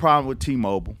had a problem with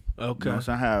T-Mobile. Okay. You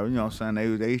know what I'm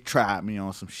saying? They tried me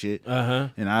on some shit. Uh-huh.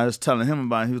 And I was telling him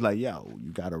about it. He was like, yo,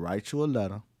 you got to write you a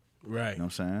letter. Right. You know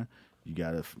what I'm saying? You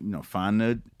got to, find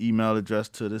the email address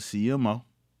to the CMO.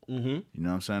 Mm-hmm. You know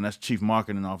what I'm saying? That's chief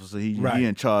marketing officer. He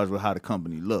in charge with how the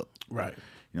company look. Right.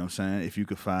 You know what I'm saying? If you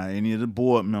could find any of the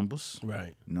board members.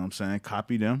 Right. You know what I'm saying?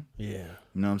 Copy them. Yeah.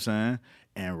 You know what I'm saying?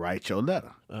 And write your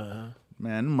letter. Uh-huh.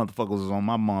 Man, them motherfuckers was on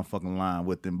my motherfucking line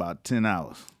within about 10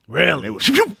 hours. Really? They was,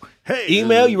 hey.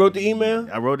 Email? You wrote the email?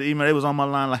 I wrote the email. They was on my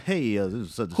line like, hey, this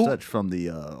is such and such from the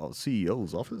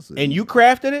CEO's office. And you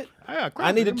crafted it? Yeah, I crafted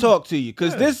I need to it. talk to you.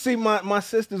 Because my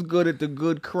sister's good at the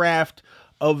good craft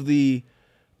of the,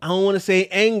 I don't want to say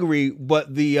angry,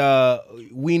 but the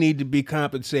we need to be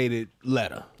compensated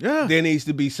letter. Yeah. There needs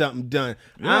to be something done.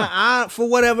 Yeah. I for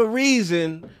whatever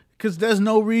reason, Because there's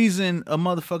no reason a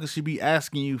motherfucker should be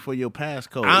asking you for your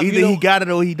passcode. You Either know- he got it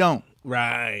or he don't.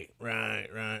 right.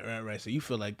 So you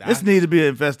feel like that. This needs to be an I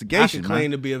investigation, can claim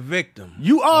man. to be a victim.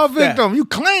 You are a of theft. victim. You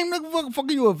claim,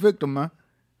 motherfucker, you a victim, man.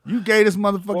 You gave this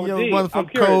motherfucker Well, your D, I'm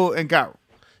motherfucker curious. code and got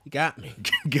He got me.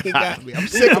 got He got me. I'm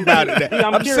sick about it now.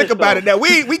 I'm I'm curious, sick about it now.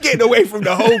 We getting away from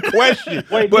the whole question.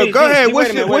 Wait, but D, go D, ahead. D, What's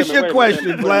wait a your minute, wait a minute, question,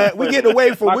 wait a minute, Vlad? We getting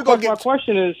away from. We're gonna My get.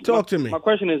 question is, Talk to me. My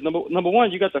question is number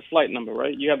one. You got the flight number,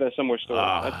 right? You have that somewhere stored.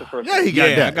 That's the first. Yeah, thing. he got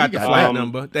Yeah, that. I got He the got flight that.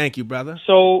 number. Thank you, brother.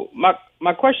 So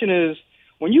my question is,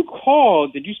 when you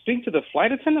called, did you speak to the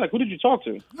flight attendant? Like, who did you talk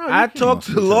to? No, you I can't talked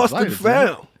speak to the Lost flight and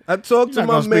attendant. Found. I talked You're to not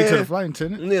my gonna man. speak to the flight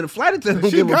attendant. Yeah, the flight attendant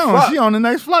don't She give a gone. fuck. She on the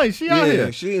next flight. She out yeah,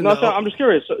 here. she. No, so I'm just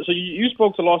curious. So you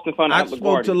spoke to Lost and Found I at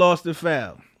spoke to LaGuardia. Lost and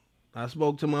Found. I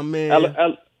spoke to my man.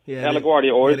 Yeah, At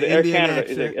LaGuardia, or yeah, is the it Air Indian Canada?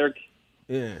 Is accent. it Air?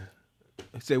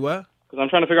 Yeah. Say what? Because I'm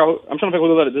trying to figure out. I'm trying to figure out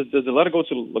who the letter. Does the letter go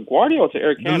to LaGuardia or to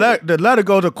Air Canada? The letter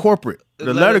go to corporate.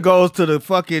 The letter goes to the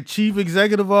fucking chief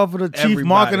executive officer, chief Everybody.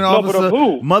 marketing No, but officer, of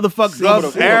who? motherfucker, No, but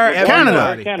of who? Air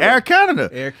Everybody. Canada, Air Canada,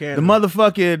 Air Canada. the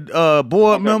motherfucking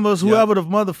board members, Yep. whoever the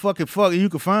motherfucking fuck you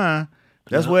can find.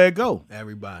 That's where it go.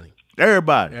 Everybody.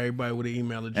 Everybody. With an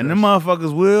email address. And them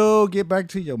motherfuckers will get back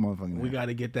to your motherfucking. we got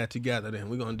to get that together. Then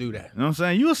we're gonna do that. You know what I'm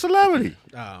saying? You a celebrity.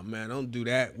 Oh man, don't do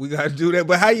that. We got to do that.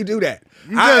 But how you do that?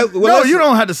 You just- you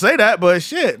don't have to say that, but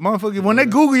shit, motherfucker, when they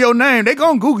Google your name, they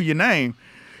gonna Google your name.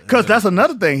 Cause that's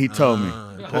another thing he told me.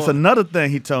 That's another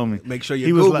thing he told me. Make sure your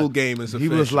He was Google like- game is He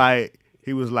was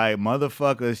efficient. like,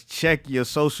 motherfuckers, check your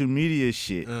social media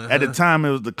shit. At the time,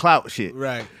 it was the clout shit.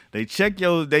 Right. They search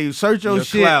your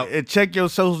shit clout. and check your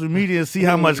social media and see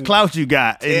how much clout you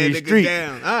got Tear in the niggas street.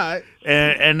 down. All right.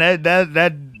 And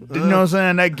that you know what I'm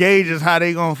saying? That gauges how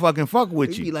they gonna fucking fuck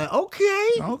with You be you. like, okay,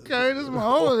 Okay, this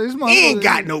my he ain't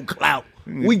got no clout.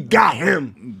 We got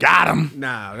him. got him.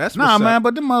 Nah, that's Nah, what's man, up.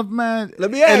 but them man. Let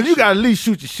me and ask you you. gotta at least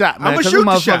shoot your shot, man. I'ma 'cause shoot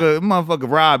the motherfucker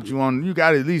robbed you on. You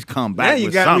gotta at least come back. Now you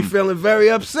with got something. me feeling very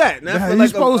upset. Now I Yeah, feel you like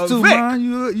supposed a to, Vic.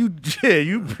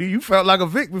 man. You felt like a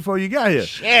Vic before you got here.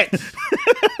 Shit.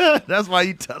 That's why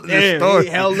you telling this Damn, story. he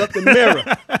held up the mirror.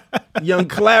 Young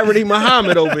Clarity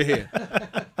Muhammad over here.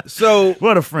 So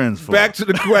What are friends for? back to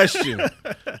the question.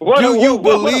 What Do a- you what-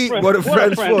 believe what what a a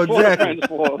friend friend's for? What a Exactly. friend's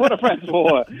for? What a friend's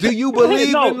for? Do you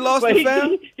believe No, in Lost but and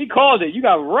Found? He called it. You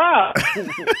got robbed.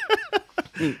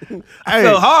 I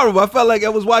felt horrible. I felt like I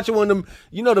was watching one of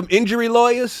them, them injury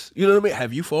lawyers. You know what I mean?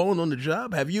 Have you fallen on the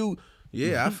job? Have you?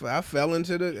 Yeah, I fell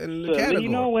into the category. You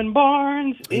know, in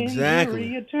Barnes, Exactly.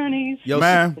 injury attorneys. Yo,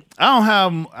 Man, I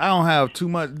don't have too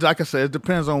much. Like I said, it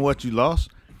depends on what you lost.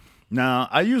 Now,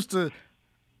 I used to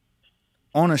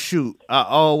on a shoot, I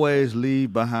always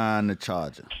leave behind the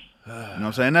charger. You know what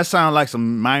I'm saying? That sounds like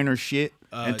some minor shit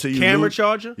until you camera lose,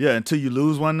 charger? Yeah, until you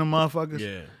lose one of them motherfuckers.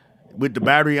 Yeah. With the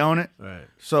battery on it. Right.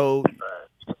 So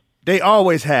they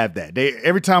always have that.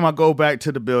 Every time I go back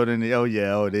to the building,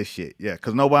 this shit. Yeah,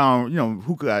 because nobody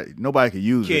could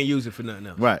use it. Can't use it for nothing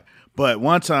else. Right. But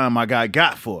one time I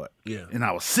got for it. Yeah. And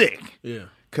I was sick. Yeah.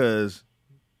 Because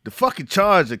the fucking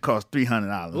charger cost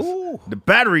 $300. Ooh. The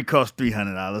battery cost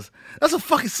 $300. That's a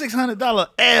fucking $600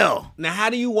 L. Now, how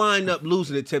do you wind up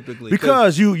losing it typically?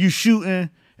 Because you shooting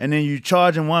and then you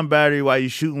charging one battery while you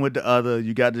shooting with the other.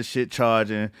 You got the shit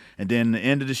charging, and then the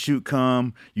end of the shoot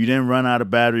come, you then run out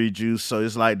of battery juice. So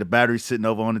it's like the battery's sitting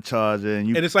over on the charger,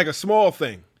 and it's like a small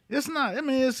thing. It's not. I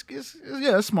mean, it's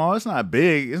small. It's not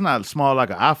big. It's not small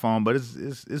like an iPhone, but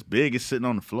it's big. It's sitting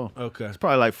on the floor. Okay. It's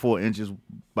probably like 4 inches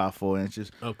by 4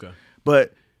 inches. Okay.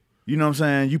 But you know what I'm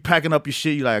saying? You packing up your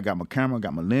shit. You like, I got my camera, I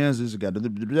got my lenses, I got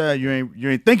you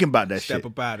ain't thinking about that shit. Step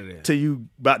up out of there. Till you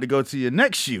about to go to your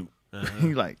next shoot.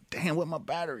 You're like, damn, what my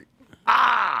battery?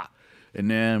 And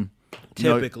then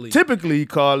Typically, you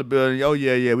call the building. Oh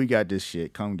yeah, we got this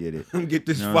shit. Come get it. Come get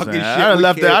this You know what I'm fucking saying?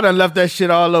 shit. I done left that shit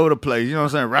all over the place. You know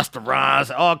what I'm saying? Restaurants,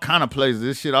 all kind of places.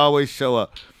 This shit always show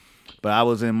up. But I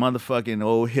was in motherfucking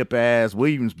old hip ass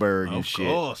Williamsburg and shit.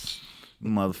 Of course.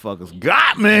 Motherfuckers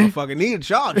got me. Motherfucker need a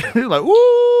charger. He was like,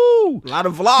 woo! A lot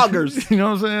of vloggers. You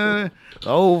know what I'm saying?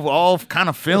 All kind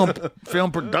of film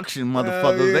production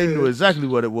motherfuckers. They knew exactly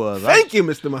what it was. Thank you,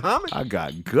 Mr. Muhammad. I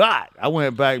got. I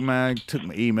went back, man, took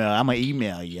my email. I'm going to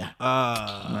email you. Man,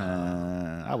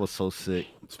 I was so sick.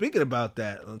 Speaking about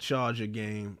that Charger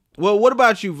game. Well, what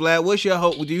about you, Vlad? What's your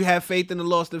hope? Do you have faith in the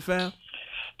lost and found?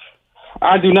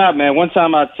 I do not, man. One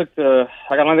time I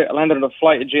landed on a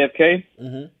flight at JFK.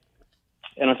 Mm-hmm.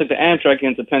 And I took the Amtrak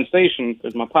into Penn Station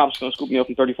because my pop's gonna scoop me up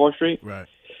from 34th Street. Right.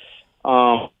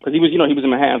 Because he was in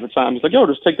Manhattan at the time. He's like, yo,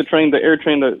 just take the air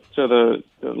train to the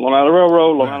Long Island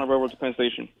Railroad, Island Railroad to Penn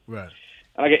Station. Right.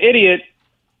 And like an idiot,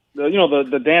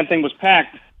 the damn thing was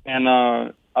packed, and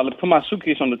I put my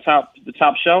suitcase on the top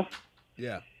shelf.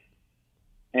 Yeah.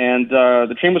 And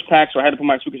the train was packed, so I had to put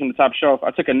my suitcase on the top shelf.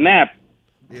 I took a nap.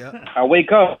 Yeah. I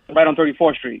wake up right on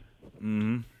 34th Street.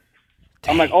 Mm-hmm.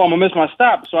 I'm like, oh, I'm gonna miss my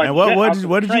stop. So what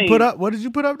did you put up? What did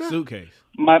you put up there? Suitcase.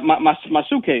 My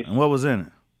suitcase. And what was in it?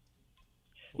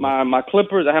 My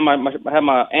clippers. I had my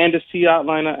Andis T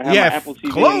outliner. I had my Apple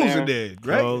TV clothes in there.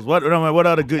 Right. Clothes. What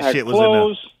other good shit was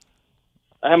clothes.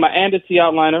 I had my Andis T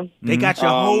outliner. They got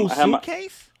your whole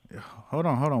suitcase? Hold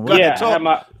on. Yeah, I had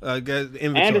my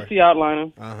Andis T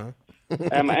outliner.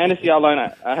 I had my Andis T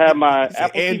outliner. I had my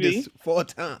Apple TV. 4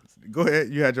 times. Go ahead.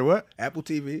 You had your what? Apple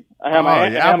TV. I had my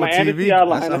Andis T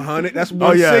outliner. That's 100. That's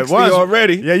 160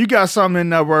 already. Yeah, you got something in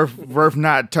there worth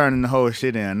not turning the whole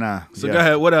shit in. Nah. So go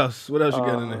ahead. What else? What else you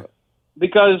got in there?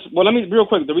 Because let me real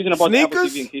quick. The reason I bought the Apple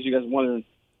Sneakers? TV, in case you guys are wondering.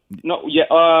 No.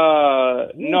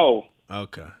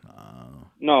 Okay.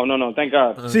 No. Thank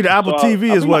God. See, the Apple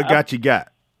TV is what got you got.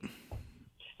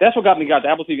 That's what got me the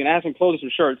Apple TV, and I had some clothes and some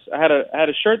shirts. I had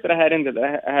a shirt that I had in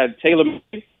that I had tailor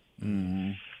made.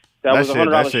 Mm-hmm. That was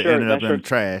 $100 that shit shirt. Ended up in the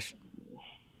trash.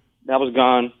 That was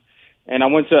gone. And I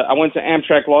went to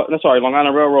Amtrak. Long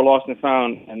Island Railroad Lost and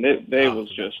Found, and they was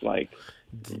just like,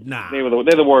 nah, they're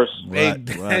the worst.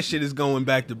 That shit is going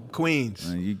back to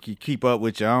Queens. You keep up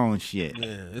with your own shit.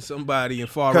 Yeah, it's somebody in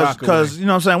Far Rockaway. Because you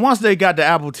know what I'm saying. Once they got the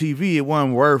Apple TV, it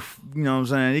wasn't worth. You know what I'm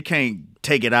saying. They can't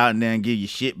take it out and then give you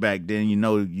shit back. Then you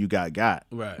know you got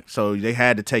right. So they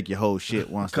had to take your whole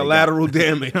shit once. Collateral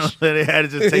damage. They had to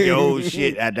just take your whole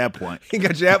shit at that point. You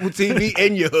got your Apple TV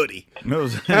and your hoodie.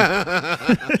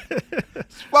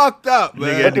 It's fucked up,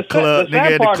 man. Nigga at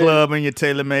the club in your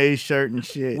TaylorMade shirt and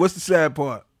shit. What's the sad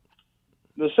part?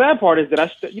 The sad part is that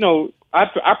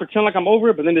I pretend like I'm over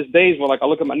it, but then there's days where like I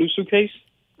look at my new suitcase.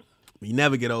 You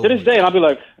never get over to this day, and I'll be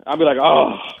like,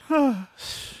 oh.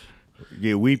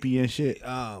 Get weepy and shit.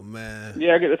 Oh man.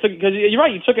 Yeah, because you're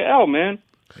right. You took an L, man.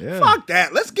 Yeah. Fuck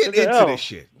that. Let's get into this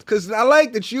shit. Because I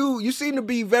like that you seem to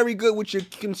be very good with your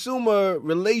consumer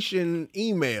relation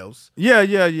emails. Yeah.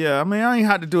 I mean, I ain't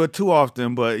had to do it too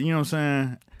often, but you know what I'm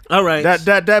saying. All right.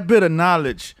 That bit of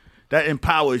knowledge that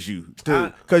empowers you,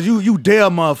 because you dare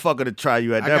motherfucker to try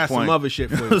you at that point. I got some other shit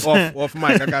for you. Off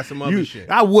mic, I got some other shit.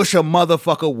 I wish a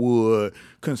motherfucker would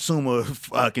consumer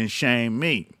fucking shame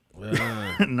me.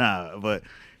 Nah, but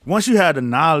once you have the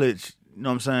knowledge, you know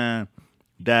what I'm saying,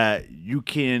 that you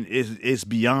can, it's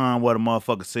beyond what a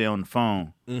motherfucker say on the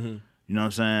phone. Mm-hmm. You know what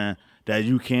I'm saying? That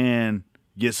you can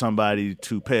get somebody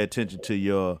to pay attention to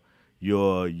your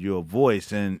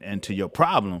voice and to your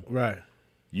problem. Right.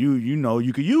 You know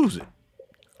you could use it.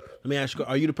 Let me ask you: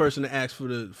 are you the person that asks for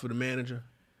the manager?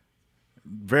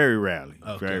 Very rarely.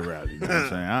 Okay. Very rarely. You know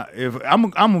what I'm saying? If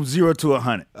I'm 0 to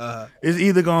 100. It's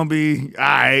either gonna be all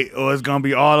right or it's gonna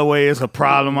be all the way. It's a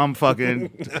problem. I'm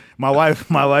fucking. My wife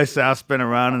said I spin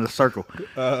around in a circle.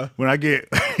 When I get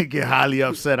highly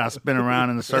upset, I spin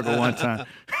around in a circle one time.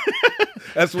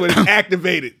 That's when it's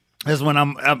activated. That's when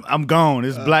I'm gone.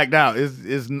 It's blacked out.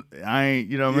 It's I ain't.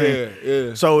 You know what I mean?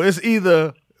 Yeah. So it's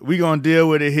either we gonna deal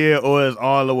with it here or it's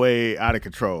all the way out of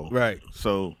control. Right.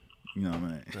 So. You know what I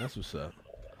mean? That's what's up.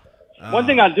 One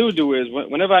thing I do is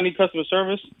whenever I need customer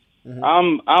service,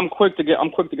 I'm quick to get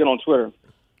on Twitter.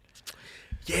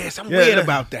 Yes, I'm weird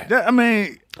about that. I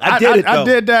mean,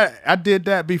 I did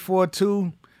that before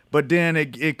too, but then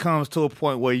it comes to a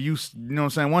point where you know what I'm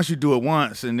saying, once you do it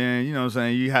once and then you know what I'm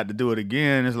saying, you have to do it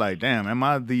again. It's like, damn, am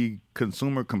I the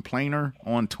consumer complainer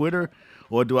on Twitter,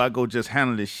 or do I go just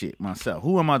handle this shit myself?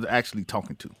 Who am I actually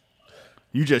talking to?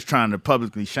 You just trying to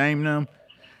publicly shame them?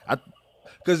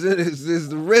 Because there's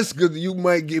the risk of you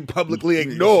might get publicly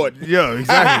ignored. Yeah,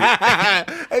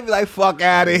 exactly. They be like, fuck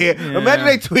out of here. Imagine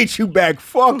they tweet you back,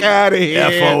 fuck out of here.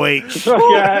 FOH. Fuck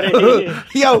out of here.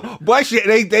 Yo, boy, shit,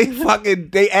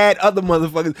 they add other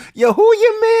motherfuckers. Yo, who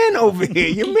your man over here?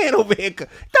 Your man over here.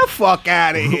 The fuck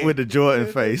out of here. With the Jordan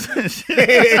face.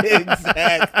 Exactly.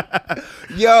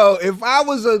 Yo, if I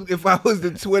was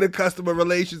the Twitter customer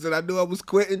relations and I knew I was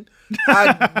quitting,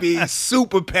 I'd be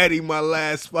super petty my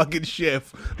last fucking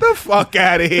shift. The fuck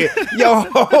out of here. Yo,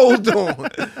 hold on.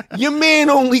 Your man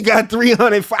only got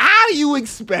 300. How do you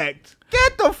expect?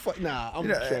 Get the fuck. Nah, I'm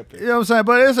tripping. You know what I'm saying?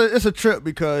 But it's a trip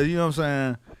because, you know what I'm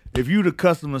saying, if you the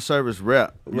customer service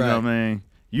rep, you know what I mean?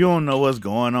 You don't know what's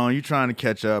going on. You trying to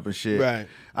catch up and shit. Right.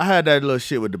 I had that little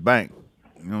shit with the bank.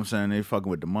 You know what I'm saying? They fucking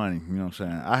with the money. You know what I'm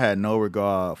saying? I had no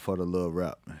regard for the little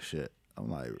rep and shit. I'm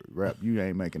like, rep, you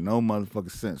ain't making no motherfucking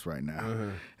sense right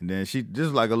now. And then she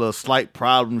just like a little slight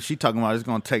problem. She talking about it's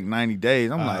gonna take 90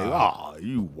 days. I'm like, oh,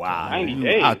 you wild. 90 You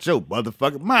days. out your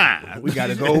motherfucking mind. We got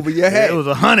to go over your head. It was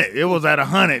 100. It was at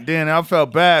 100. Then I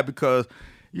felt bad because,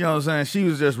 you know what I'm saying, she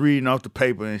was just reading off the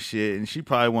paper and shit, and she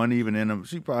probably wasn't even in them.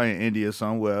 She probably in India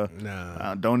somewhere.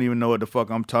 Nah. I don't even know what the fuck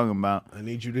I'm talking about. I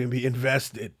need you to be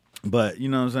invested. But you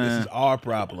know what I'm saying? This is our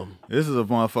problem. This is a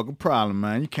motherfucking problem,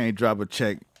 man. You can't drop a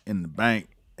check in the bank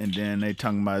and then they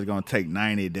talking about it's gonna take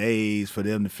 90 days for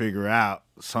them to figure out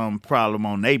some problem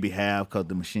on their behalf because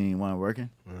the machine wasn't working.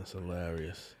 That's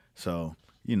hilarious. So,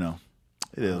 you know,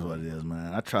 it is what it is,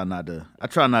 man. I try not to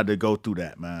go through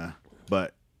that, man.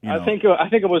 But you know. I think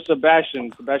it was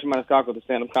Sebastian Maniscalco, the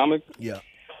stand-up comic. Yeah.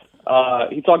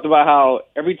 He talked about how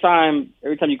every time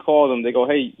you call them, they go,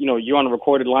 "Hey, you know, you're on a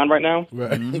recorded line right now."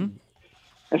 Right. Mm-hmm.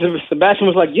 And so Sebastian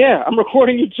was like, "Yeah, I'm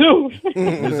recording you too."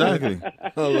 Exactly.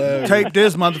 Hilarious. Take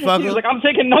this, He was motherfucker. like, "I'm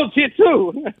taking notes here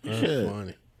too." That's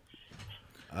funny.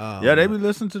 Yeah, they be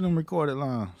listening to them recorded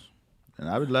lines, and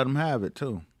I would let them have it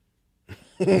too.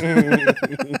 Get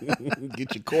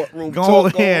your courtroom Go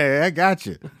talk on. ahead, I got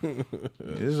you.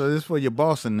 This for your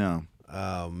boss and them.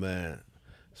 Oh man.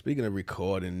 Speaking of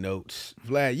recording notes,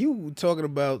 Vlad, you were talking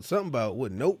about something about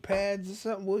what, notepads or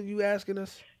something? What were you asking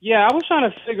us? Yeah, I was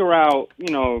trying to figure out,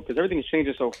 you know, because everything's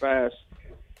changing so fast,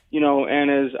 you know,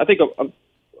 and as I think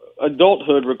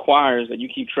adulthood requires that you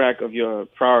keep track of your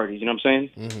priorities. You know what I'm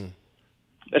saying? Mm-hmm.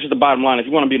 That's just the bottom line. If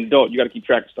you want to be an adult, you got to keep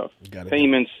track of stuff.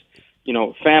 Payments, you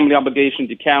know, family obligations,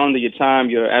 your calendar, your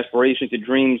time, your aspirations, your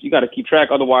dreams. You got to keep track.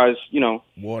 Otherwise, you know,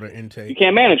 water intake. You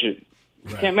can't manage it.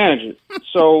 You can't manage it.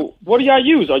 So what do y'all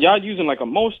use? Are y'all using like a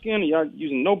Moleskine? Are y'all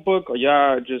using Notebook? Are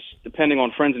y'all just depending on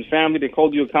friends and family? They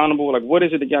hold you accountable. Like, what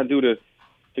is it that y'all do to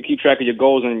keep track of your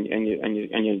goals and your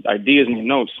ideas and your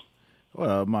notes?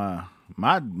 Well, my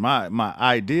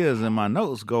ideas and my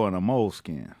notes go in a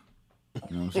Moleskine.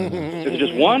 You know what I'm saying? Is it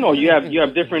just one, or you have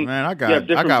different? Man, I got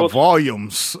got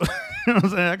volumes. You know what I'm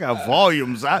saying? I got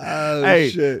volumes.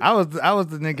 Shit. I was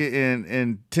the nigga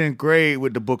in 10th grade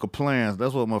with the book of plans.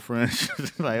 That's what my friends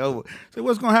like. Oh, so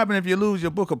what's gonna happen if you lose your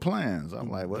book of plans?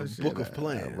 I'm like, well, shit, book of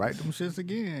plans. I write them shits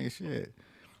again. Shit.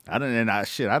 I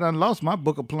done lost my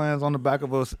book of plans in the back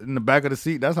of the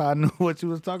seat. That's how I knew what you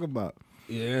was talking about.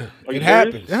 Yeah, Are you it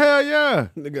happens. Hell yeah.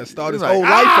 Nigga start his Like, whole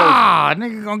life over.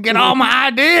 nigga gonna get all my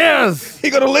ideas. He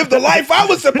gonna live the life I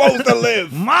was supposed to live.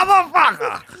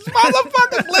 Motherfucker.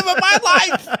 Motherfuckers living my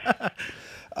life.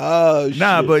 Oh shit.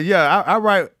 Nah, but yeah, I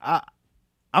write.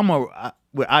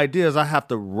 With ideas, I have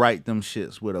to write them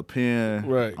shits with a pen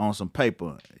on some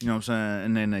paper. You know what I'm saying?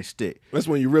 And then they stick. That's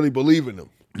when you really believe in them.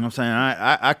 You know what I'm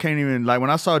saying? I can't even, like, when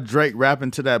I saw Drake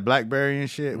rapping to that Blackberry and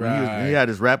shit, when he had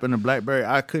his rap in the Blackberry,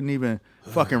 I couldn't even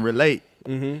fucking relate.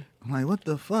 Mm-hmm. I'm like, what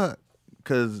the fuck?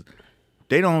 Because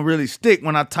they don't really stick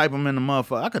when I type them in the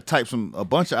motherfucker. I could type a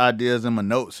bunch of ideas in my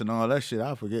notes and all that shit.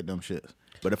 I'll forget them shits.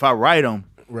 But if I write them,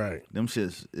 them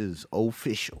shits is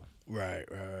official. Right.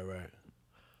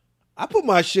 I put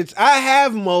my shits, I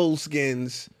have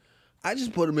moleskins. I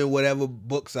just put them in whatever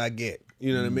books I get.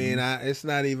 You know what I mean? It's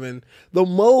not even the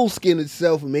moleskin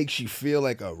itself makes you feel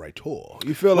like a writer.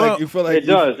 You feel like it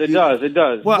does. It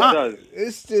does. Well,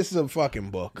 it's just a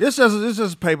fucking book. It's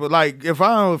just paper. Like if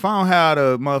I don't have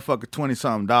a motherfucker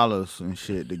 $20-something and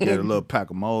shit to get a little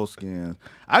pack of moleskins,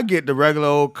 I get the regular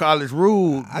old college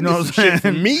rule. You know what I'm saying? Shit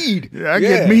from Mead. Yeah, I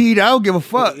get Mead. I don't give a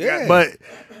fuck. Yeah. But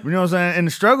you know what I'm saying? In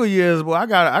the struggle years, boy, I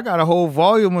got a whole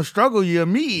volume of struggle year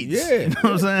Meads. Yeah. You know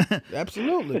what I'm saying?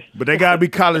 Absolutely. But they gotta be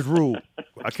college rule.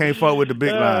 I can't fuck with the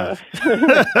big lines.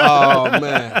 Oh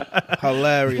man,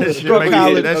 hilarious!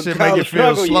 That shit make you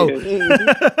feel slow.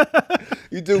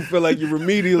 You do feel like you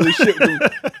remedially shit them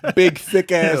big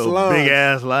thick ass lines, big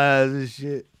ass lines and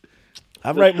shit.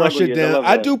 I write my shit down.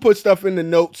 I do put stuff in the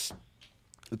notes.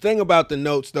 The thing about the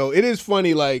notes, though, it is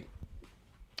funny. Like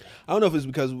I don't know if it's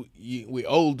because we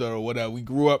older or whatever. We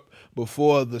grew up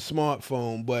before the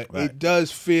smartphone, but it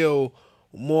does feel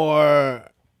more.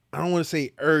 I don't want to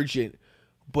say urgent,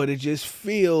 but it just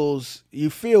feels, you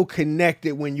feel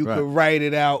connected when you could write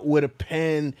it out with a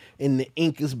pen and the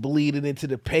ink is bleeding into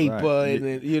the paper, and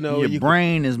then, you know, your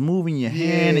brain is moving your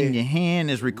hand, and your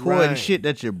hand is recording shit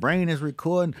that your brain is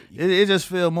recording. It just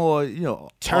feels more, you know,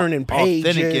 turning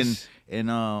pages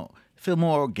and feel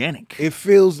more organic. It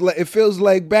feels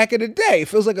like back in the day. It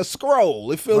feels like a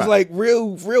scroll. It feels like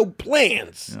real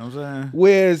plans. You know what I'm saying?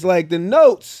 Whereas like the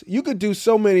notes, you could do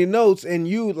so many notes and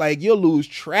you'll lose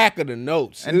track of the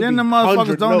notes. And then the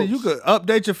motherfuckers don't. You could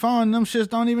update your phone. And them shits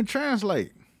don't even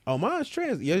translate. Oh, mine's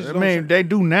translate. I mean, they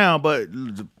do now, but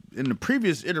in the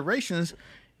previous iterations,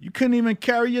 you couldn't even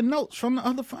carry your notes from the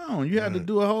other phone. You had to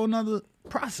do a whole nother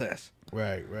process.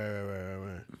 Right.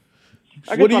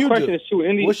 I guess my question is too.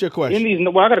 What's your question?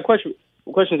 I got a question.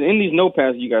 Questions in these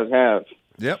notepads you guys have.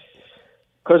 Yep.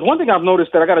 Because one thing I've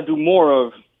noticed that I got to do more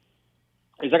of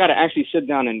is I got to actually sit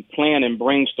down and plan and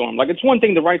brainstorm. Like, it's one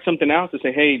thing to write something out to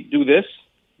say, "Hey, do this."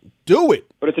 Do it.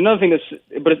 But it's another thing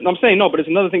But it's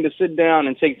another thing to sit down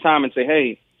and take time and say,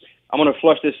 "Hey, I'm going to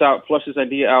flush this out, flush this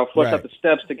idea out, flush out the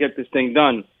steps to get this thing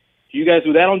done." Do you guys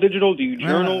do that on digital? Do you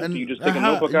journal? Do you just take a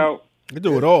notebook out? I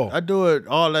do it all. I do it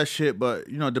all that shit, but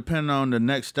you know, depending on the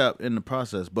next step in the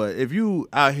process. But if you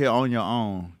out here on your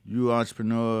own, you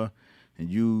entrepreneur, and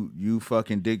you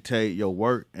fucking dictate your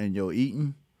work and your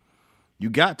eating, you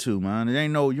got to, man.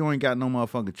 You ain't got no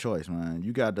motherfucking choice, man.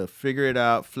 You got to figure it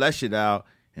out, flesh it out,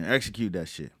 and execute that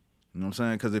shit. You know what I'm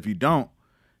saying? Because if you don't,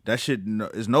 that shit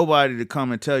is nobody to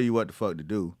come and tell you what the fuck to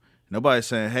do. Nobody's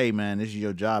saying, "Hey, man, this is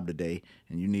your job today,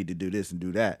 and you need to do this and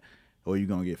do that, or you're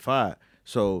gonna get fired."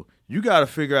 So you got to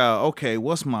figure out, okay,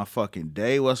 what's my fucking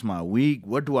day? What's my week?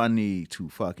 What do I need to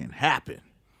fucking happen?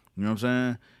 You know what I'm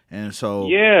saying? And so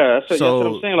that's what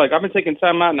I'm saying. Like, I've been taking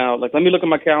time out now. Like, let me look at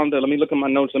my calendar. Let me look at my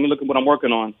notes. Let me look at what I'm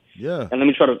working on. Yeah. And let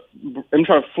me try to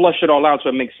flush it all out so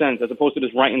it makes sense, as opposed to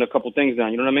just writing a couple things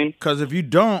down. You know what I mean? Because if you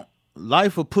don't,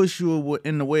 life will push you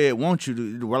in the way it wants you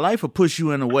to. Life will push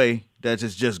you in a way that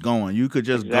it's just going. You could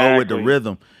just go with the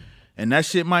rhythm. And that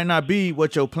shit might not be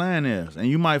what your plan is. And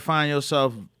you might find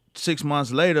yourself 6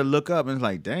 months later, look up and it's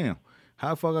like, damn,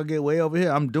 how the fuck I get way over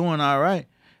here? I'm doing all right.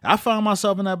 I found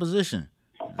myself in that position.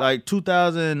 Like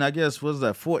 2000, I guess, was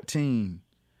that 14?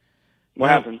 What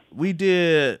happened? We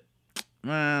did,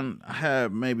 man, I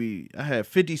had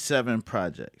 57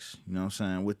 projects, you know what I'm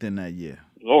saying, within that year.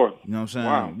 Lord. You know what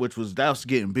I'm saying? Wow. That was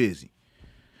getting busy.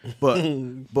 But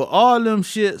all them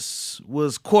shits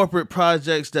was corporate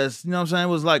projects that's, you know what I'm saying,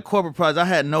 it was like corporate projects. I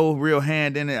had no real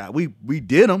hand in it. We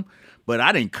did them, but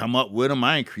I didn't come up with them.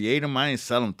 I ain't create them. I ain't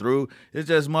sell them through. It's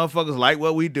just motherfuckers like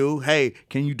what we do. Hey,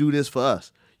 can you do this for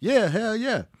us? Yeah, hell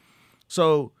yeah.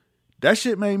 So that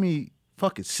shit made me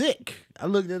fucking sick. I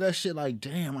looked at that shit like,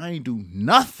 damn, I ain't do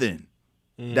nothing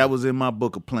that was in my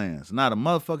book of plans. Not a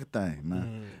motherfucking thing,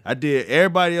 man. I did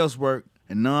everybody else's work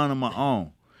and none of my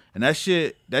own. And that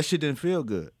shit didn't feel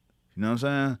good. You know what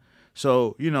I'm saying?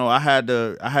 So, you know, I had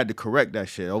to correct that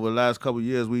shit. Over the last couple of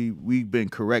years, we've been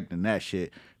correcting that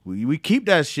shit. We keep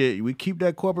that shit. We keep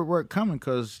that corporate work coming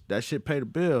because that shit pay the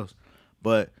bills.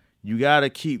 But you gotta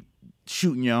keep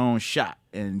shooting your own shot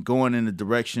and going in the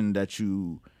direction that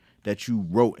you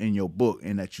wrote in your book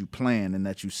and that you plan and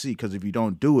that you see. Because if you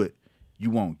don't do it, you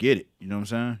won't get it. You know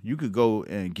what I'm saying? You could go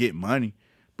and get money,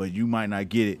 but you might not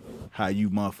get it how you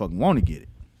motherfucking want to get it.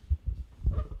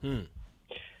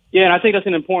 Yeah, and I think that's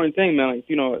an important thing, man. Like,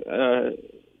 you know,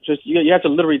 just you have to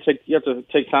literally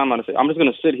take time out and say, I'm just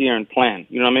going to sit here and plan.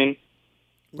 You know what I mean?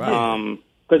 Right.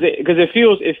 Because it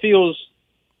feels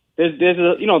there's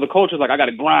a, you know, the culture's like, I got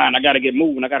to grind, I got to get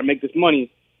moving, I got to make this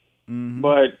money. Mm-hmm.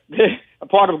 But a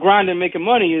part of grinding and making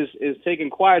money is taking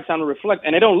quiet time to reflect,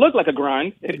 and it don't look like a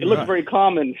grind. It looks very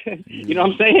calm, and you know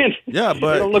what I'm saying? Yeah,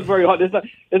 but it don't look very hard.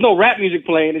 There's no rap music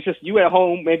playing. It's just you at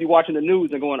home, maybe watching the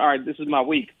news and going, all right, this is my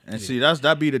week. And see,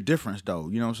 that'd be the difference, though.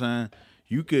 You know what I'm saying?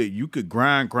 You could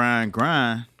grind. You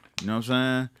know what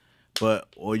I'm saying?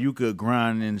 Or you could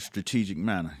grind in a strategic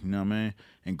manner. You know what I mean?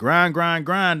 And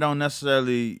grind don't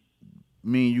necessarily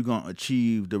mean you're gonna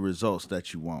achieve the results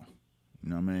that you want. You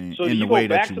know what I mean? So in the way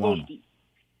that you want them.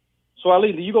 So,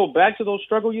 Ali, do you go back to those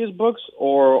struggle years books,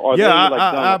 or are they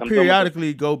I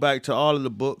periodically go back to all of the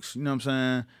books. You know what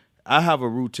I'm saying? I have a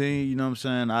routine. You know what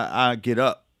I'm saying? I get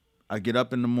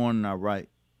up in the morning. I write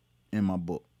in my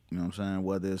book. You know what I'm saying?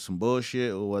 Whether it's some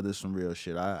bullshit or whether it's some real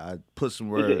shit, I put some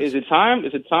words. Is it timed?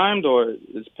 Is it timed, or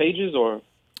it's pages, or?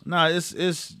 Nah,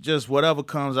 it's just whatever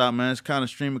comes out, man. It's kind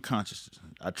of stream of consciousness.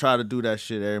 I try to do that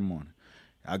shit every morning.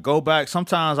 I go back.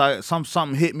 Sometimes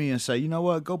something hit me and say, you know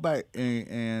what? Go back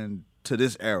and to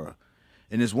this era.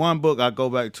 And there's one book I go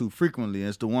back to frequently.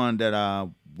 It's the one that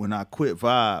when I quit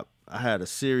Vibe, I had a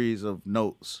series of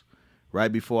notes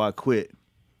right before I quit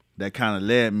that kind of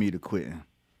led me to quitting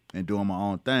and doing my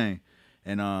own thing.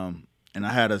 And I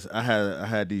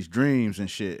had these dreams and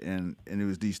shit, and it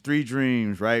was these 3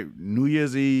 dreams, right? New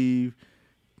Year's Eve,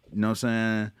 you know what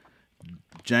I'm saying?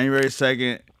 January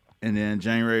 2nd, and then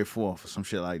January 4th, or some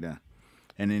shit like that.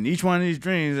 And in each one of these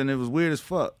dreams, and it was weird as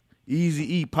fuck,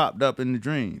 Eazy-E popped up in the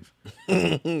dreams.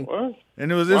 What?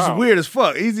 And it was weird as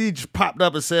fuck. Eazy-E just popped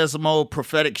up and said some old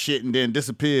prophetic shit and then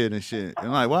disappeared and shit. And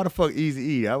I'm like, why the fuck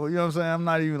Eazy-E? You know what I'm saying? I'm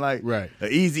not even like an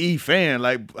Eazy-E fan.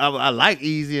 Like I like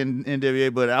Eazy and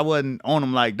NWA, but I wasn't on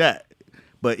him like that.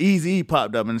 But Eazy-E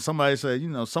popped up, and somebody said,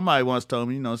 somebody once told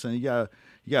me, you know what I'm saying,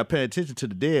 you gotta pay attention to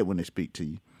the dead when they speak to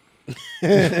you.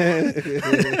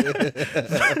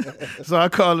 So I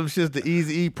call them shits the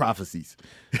Eazy-E prophecies.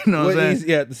 You know what I'm saying? Eazy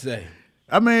had to say?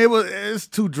 I mean, it's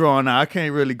too drawn out. I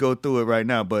can't really go through it right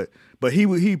now. But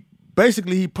he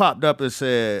basically popped up and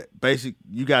said,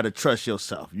 you got to trust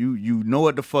yourself. You know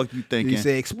what the fuck you thinking. He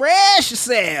said, express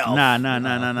yourself.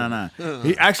 Nah.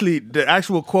 He actually, the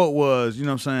actual quote was, you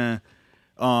know what I'm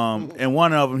saying? And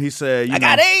one of them, he said, I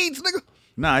got AIDS, nigga.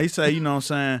 Nah, he said, you know what I'm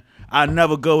saying? I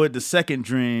never go with the second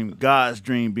dream, God's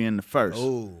dream being the first.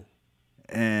 Oh.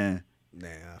 And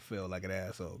I feel like an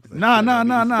asshole. Nah.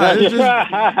 It's just,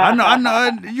 I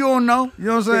know. You don't know. You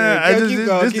know what I'm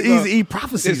saying? This is Eazy-E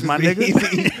prophecies, my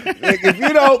nigga. Like, if you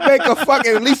don't make a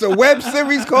fucking, at least a web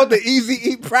series called the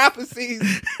Eazy-E prophecies,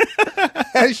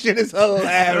 that shit is hilarious.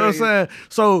 You know what I'm saying?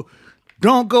 So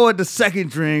don't go at the second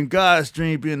dream, God's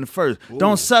dream being the first. Ooh.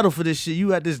 Don't settle for this shit.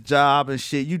 You at this job and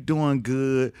shit. You doing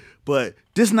good, but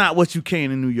this not what you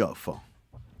came to New York for.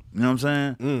 You know what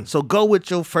I'm saying? So go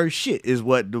with your first shit is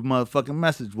what the motherfucking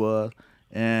message was.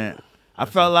 And I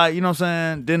felt like, you know what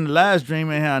I'm saying? Then the last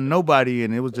dream ain't had nobody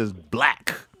and it was just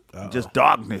black. Just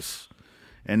darkness.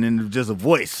 And then just a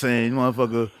voice saying,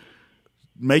 motherfucker,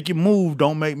 make you move,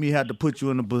 don't make me have to put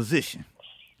you in a position.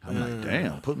 I'm like,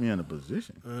 damn, put me in a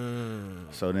position.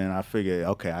 So then I figured,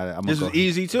 okay, I'm this was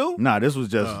easy too? Nah, this was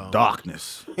just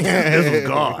darkness. This was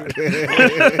God.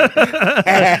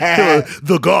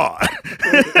 The God.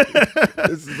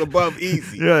 This is above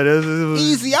Easy. Yeah, this was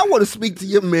Easy. I want to speak to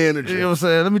your manager. You know what I'm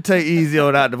saying? Let me take Easy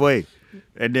out the way.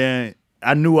 And then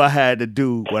I knew I had to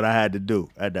do what I had to do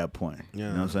at that point. You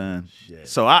know what I'm saying? Shit.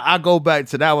 So I go back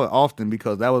to that one often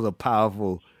because that was a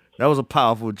powerful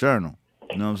journal.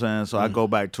 You know what I'm saying? So I go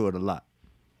back to it a lot.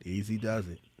 Easy does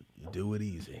it. You do it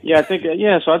easy. Yeah, I think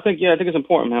it's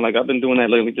important, man. Like I've been doing that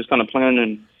lately, just kind of planning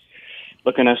and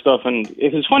looking at stuff. And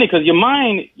it's funny because your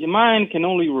mind can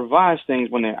only revise things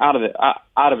when they're out of it,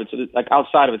 like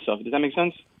outside of itself. Does that make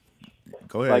sense?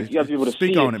 Go ahead. Like you have to be able to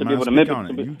speak see on it, it, to man. be able to speak mimic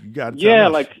on it. You got to yeah, tell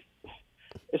us. like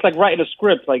it's like writing a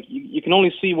script. Like you can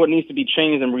only see what needs to be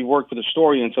changed and reworked for the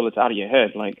story until it's out of your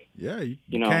head. Like you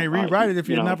can't rewrite it if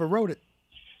you never wrote it.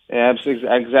 Yeah,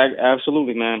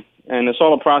 absolutely, man. And it's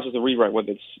all a process of rewrite,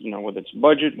 whether it's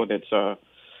budget, whether it's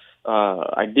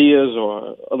ideas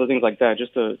or other things like that,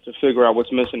 just to figure out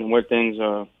what's missing and where things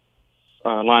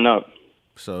line up.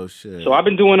 So shit. So I've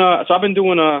been using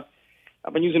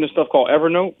this stuff called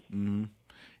Evernote. Mm-hmm.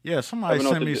 Yeah, somebody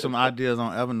sent me some ideas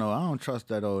on Evernote. I don't trust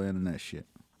that old internet shit.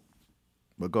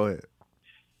 But go ahead.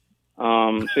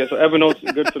 So Evernote's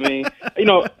good for me.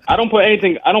 I don't put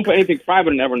anything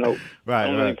private in Evernote. Right. I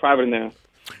don't really private in there.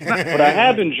 But I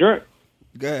have been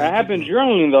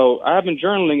journaling though. I have been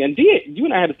journaling, and you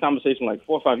and I had this conversation like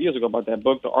 4 or 5 years ago about that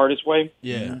book, The Artist's Way.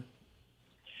 Yeah.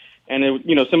 And it,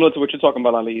 similar to what you're talking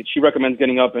about, Ali. She recommends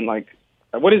getting up and like,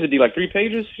 what is it? Like 3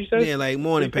 pages? She says. Yeah, like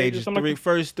morning pages.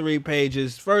 First 3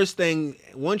 pages. First thing,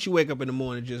 once you wake up in the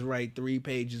morning, just write 3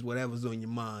 pages, whatever's on your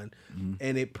mind,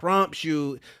 and it prompts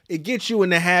you. It gets you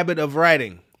in the habit of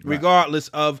writing, regardless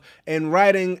of, and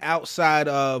writing outside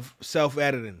of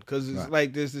self-editing, because it's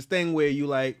like there's this thing where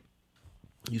you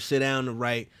sit down to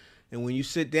write. And when you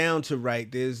sit down to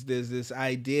write, there's this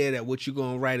idea that what you're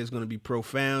going to write is going to be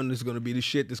profound. It's going to be the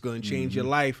shit that's going to change your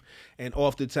life. And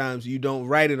oftentimes you don't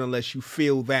write it unless you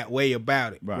feel that way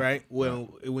about it, right?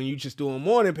 Well, when you just doing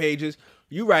morning pages,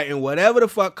 you writing whatever the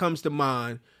fuck comes to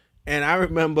mind. And I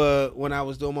remember when I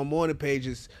was doing my morning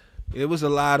pages, it was a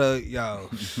lot of, I'm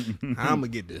going to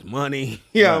get this money.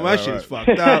 My shit is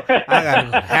fucked up. I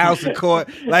got a house in court.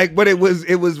 Like, but it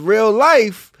was real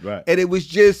life. Right. And it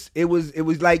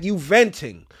was like you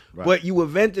venting. Right. But you were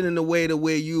venting in a way to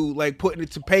where you like putting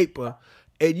it to paper.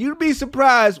 And you'd be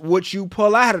surprised what you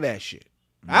pull out of that shit.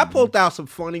 I pulled out some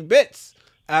funny bits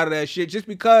out of that shit just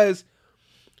because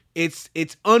it's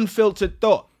unfiltered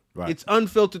thought. Right. It's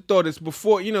unfiltered thought. It's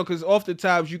before, because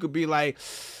oftentimes you could be like,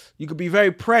 you could be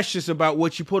very precious about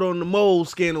what you put on the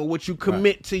moleskin or what you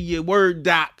commit to your Word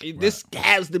doc. This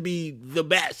has to be the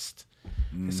best.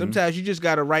 And sometimes you just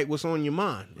got to write what's on your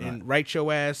mind and write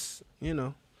your ass,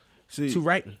 See, to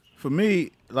writing. For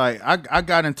me, like I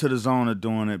got into the zone of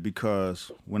doing it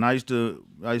because when I used to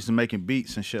making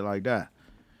beats and shit like that.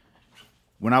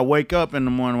 When I wake up in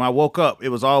the morning, when I woke up, it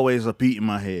was always a beat in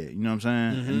my head. You know what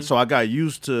I'm saying? And so I got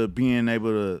used to being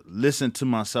able to listen to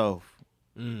myself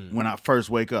when I first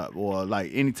wake up, or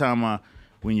like anytime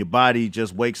when your body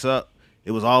just wakes up,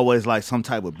 it was always like some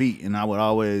type of beat, and I would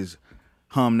always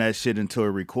hum that shit into a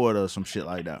recorder or some shit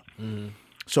like that.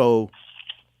 So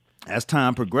as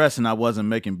time progressed and I wasn't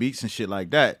making beats and shit like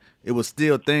that, it was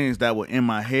still things that were in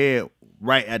my head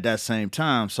right at that same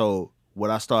time. So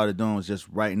what I started doing was just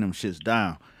writing them shits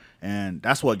down. And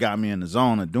that's what got me in the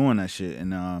zone of doing that shit.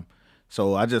 And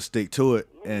so I just stick to it.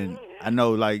 And I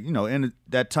know, like, in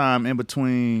that time in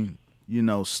between,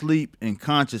 sleep and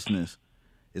consciousness,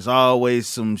 is always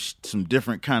some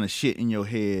different kind of shit in your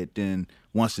head than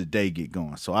once the day get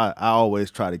going. So I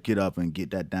always try to get up and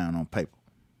get that down on paper.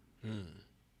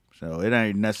 So it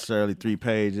ain't necessarily 3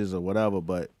 pages or whatever,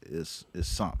 but it's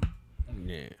something.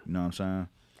 Yeah. You know what I'm saying?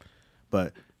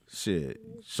 But shit.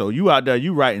 So you out there,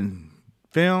 you writing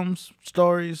films,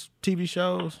 stories, TV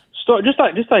shows? Just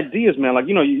ideas, man. Like,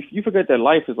 you forget that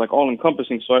life is like all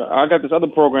encompassing. So I got this other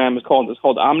program. It's called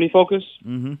OmniFocus,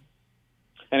 and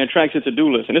it tracks your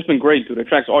to-do list. And it's been great, dude. It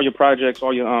tracks all your projects,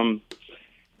 all your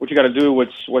what you got to do,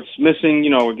 what's missing.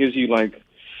 It gives you like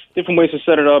different ways to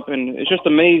set it up, and it's just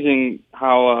amazing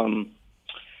how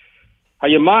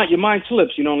your mind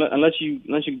slips. Unless you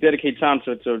dedicate time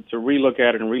to relook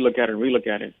at it and relook at it and relook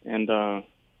at it, and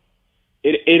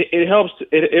it helps.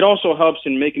 It also helps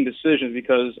in making decisions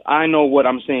because I know what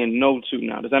I'm saying no to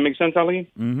now. Does that make sense,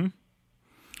 Ali? Mm-hmm.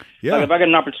 Yeah. Like if I get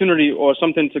an opportunity or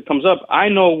something comes up, I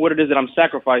know what it is that I'm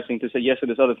sacrificing to say yes to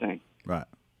this other thing. Right.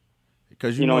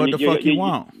 Because you know what the fuck you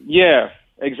want. Yeah,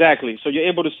 exactly. So you're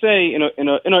able to say in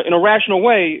a rational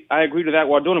way, I agree to that,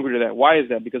 or I don't agree to that. Why is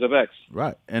that? Because of X.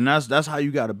 Right. And that's how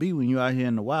you got to be when you out here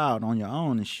in the wild on your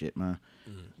own and shit, man.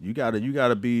 You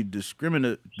gotta be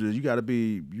discriminate. You gotta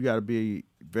be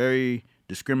very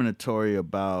discriminatory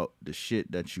about the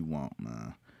shit that you want,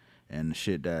 man, and the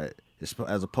shit that is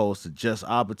as opposed to just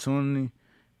opportunity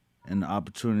and the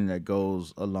opportunity that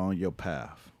goes along your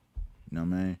path. You know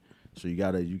what I mean? So you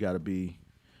gotta be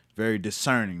very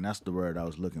discerning. That's the word I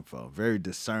was looking for. Very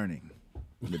discerning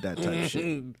with that type of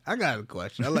shit. I got a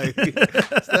question. I like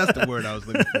that's the word I was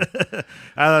looking for.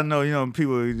 I don't know,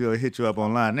 people hit you up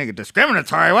online. Nigga,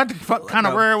 discriminatory. What the fuck kind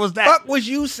of word was that? What was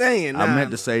you saying? I meant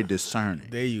to say discerning.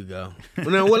 There you go.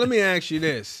 Well, let me ask you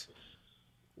this.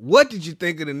 What did you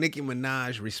think of the Nicki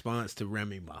Minaj response to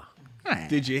Remy Ma?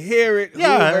 Did you hear it?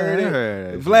 Yeah, I heard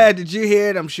it. Vlad, did you hear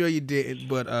it? I'm sure you didn't,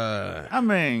 but I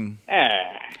mean,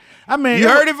 you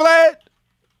heard it, Vlad?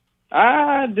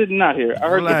 I did not hear it. I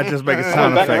heard Vlad just making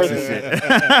sound effects and shit.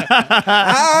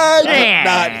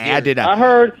 I did not. I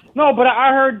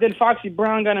heard that Foxy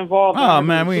Brown got involved. Oh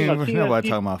man, we ain't nobody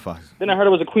talking about Foxy. Then I heard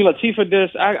it was a Queen Latifah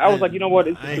diss. I was like, you know what?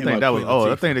 I think that was old.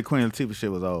 I think the Queen Latifah shit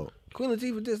was old. Queen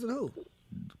Latifah dissing who?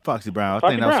 Foxy Brown. I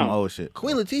think that was some old shit.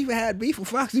 Queen Latifah had beef with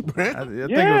Foxy Brown. I think it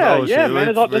was old shit.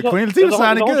 Man, Queen Latifah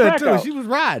sounded good too. She was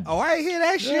riding. Oh, I ain't hear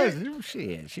that shit.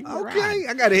 Shit, she was okay, riding.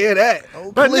 I gotta hear that.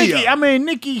 Oh, but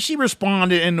Nicki, she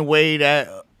responded in the way that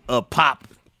a pop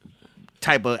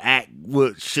type of act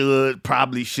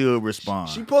probably should respond.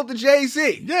 She pulled the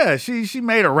Jay-Z. Yeah, she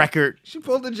made a record. She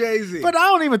pulled the Jay-Z. But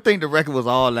I don't even think the record was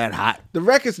all that hot. The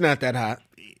record's not that hot.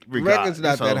 The record's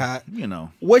not that hot.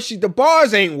 The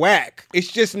bars ain't whack.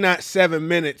 It's just not 7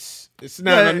 minutes. It's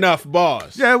not enough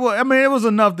bars. Yeah, well, I mean, it was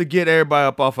enough to get everybody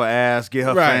up off her ass, get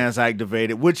her fans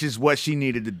activated, which is what she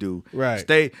needed to do.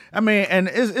 Right. And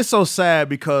it's so sad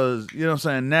because, you know what I'm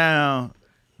saying, now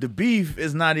the beef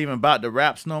is not even about the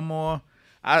raps no more.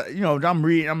 I'm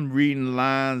reading the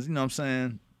lines, you know what I'm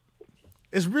saying?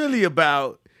 It's really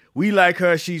about we like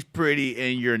her, she's pretty,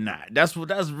 and you're not. That's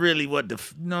really what you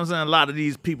know what I'm saying? A lot of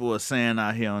these people are saying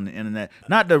out here on the internet.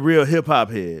 Not the real hip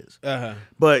hop heads.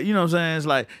 But you know what I'm saying? It's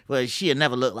like, well, she'll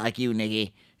never look like you,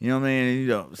 nigga. You know what I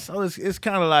mean? So it's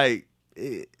kind of like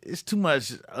it's too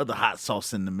much other hot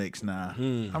sauce in the mix now.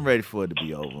 I'm ready for it to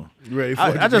be over.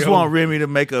 I just want Remy to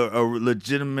make a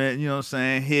legitimate, you know what I'm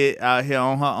saying, hit out here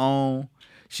on her own.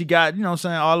 She got, you know what I'm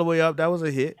saying, all the way up. That was a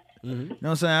hit. You know what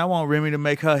I'm saying? I want Remy to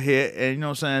make her hit, and you know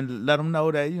what I'm saying, let them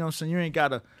know that, you know what I'm saying, you ain't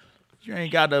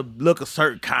gotta look a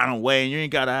certain kind of way, and you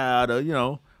ain't gotta have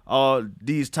all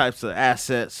these types of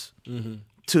assets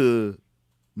to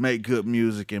make good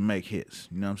music and make hits.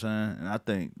 You know what I'm saying? And I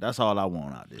think that's all I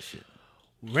want out of this shit.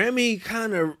 Remy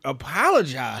kind of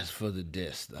apologized for the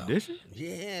diss, though. Did she?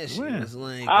 Yeah, she When? was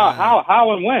like,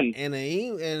 How and when? in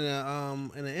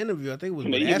an interview, I think it was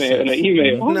In with an Essence. email. In an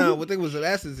email. No, I think it was with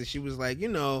Essence, and she was like,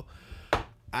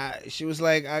 she was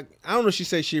like, I don't know if she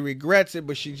said she regrets it,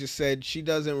 but she just said she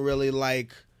doesn't really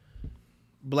like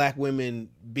black women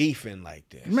beefing like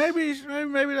this. Maybe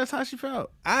that's how she felt.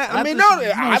 I mean,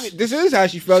 this is how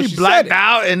she felt. She blacked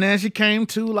out, and then she came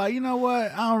to like, you know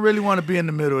what? I don't really want to be in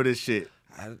the middle of this shit.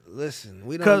 Listen,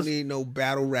 we don't need no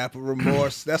battle rapper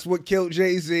remorse. That's what killed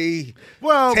Jay-Z.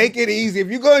 Well, take it easy. If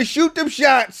you're going to shoot them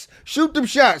shots, shoot them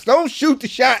shots. Don't shoot the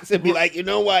shots and be like, you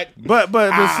know what? But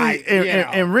see,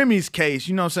 in Remy's case,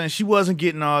 you know what I'm saying? She wasn't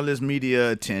getting all this media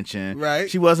attention. Right.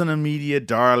 She wasn't a media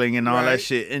darling and all that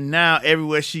shit. And now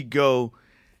everywhere she go,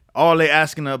 all they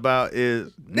asking her about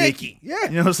is Nicki. Yeah. You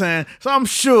know what I'm saying? So I'm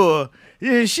sure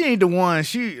she ain't the one.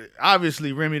 She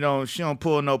obviously Remy don't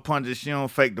pull no punches. She don't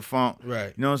fake the funk.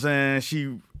 Right. You know what I'm saying?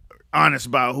 She honest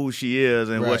about who she is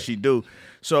and what Right. she do.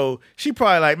 So she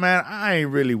probably like, man, I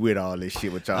ain't really with all this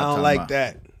shit with y'all I don't talking like about.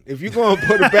 that. If you're going to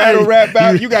put a battle rap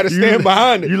out, you got to stand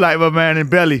behind it. You like my man in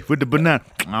Belly with the banana.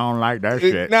 I don't like that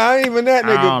shit. Nah, I ain't even that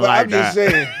nigga, I don't but like I'm just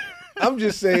that. saying. I'm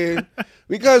just saying.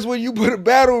 Because when you put a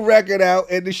battle record out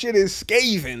and the shit is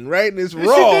scathing, right? And it's she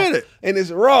raw. did it. And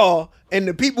it's raw. And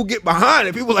the people get behind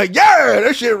it. People like, yeah,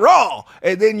 that shit raw.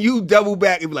 And then you double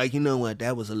back and be like, you know what?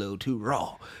 That was a little too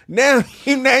raw. Now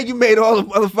you made all the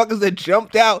motherfuckers that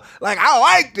jumped out like, I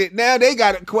liked it. Now they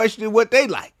got to question what they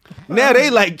like. Now they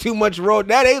like too much raw.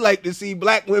 Now they like to see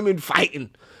black women fighting.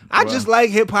 I just like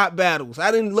hip hop battles.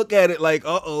 I didn't look at it like,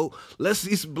 let's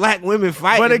see some black women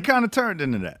fighting. But it kind of turned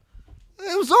into that.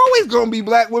 It was always going to be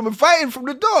black women fighting from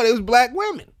the door. It was black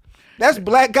women. That's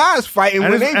black guys fighting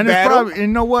when they battle. Probably, you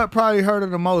know what? Probably heard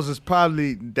of the most is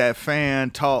probably that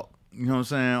fan talk. You know what I'm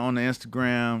saying, on the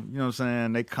Instagram. You know what I'm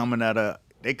saying? They coming at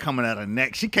her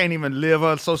neck. She can't even live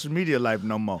her social media life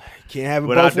no more. Can't have it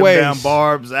Without both them ways. damn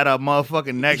barbs at her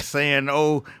motherfucking neck saying,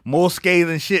 more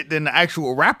scathing shit than the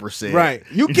actual rapper said. Right.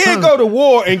 You can't go to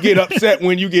war and get upset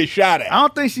when you get shot at. I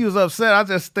don't think she was upset. I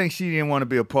just think she didn't want to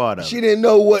be a part of it. She didn't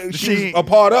know what she was a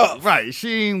part of. Right.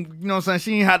 She ain't, you know what I'm saying?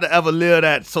 She ain't had to ever live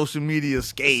that social media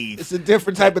scathe. It's a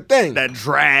different type of thing. That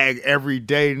drag every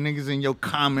day. Niggas in your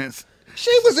comments. She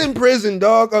was in prison,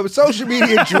 dog. Social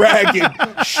media dragging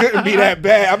shouldn't be that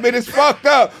bad. I mean, it's fucked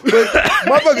up, but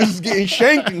motherfuckers is getting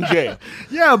shanked in jail.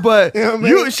 Yeah, but You know what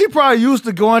I mean? she probably used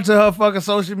to going to her fucking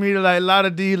social media like la da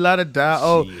dee, la da da.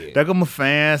 Oh, Shit. there go my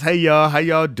fans. Hey y'all, how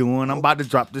y'all doing? I'm about to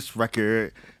drop this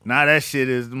record. Now that shit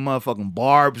is the motherfucking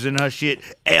barbs in her shit.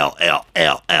 L.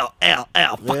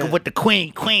 Fucking with the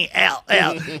queen, L.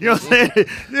 You know what I'm saying?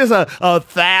 There's a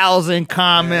 1,000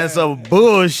 comments of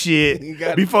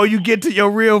bullshit before you get to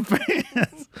your real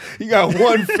fans. You got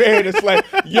one fan that's like,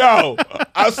 yo,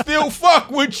 I still fuck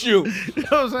with you. You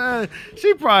know what I'm saying?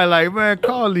 She probably like, man,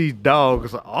 call these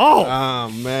dogs off. Oh,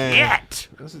 man. Yet.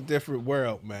 That's a different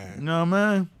world, man. You know what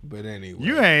I mean? But anyway.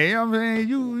 You ain't, I mean,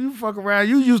 you fuck around.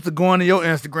 You used to going to your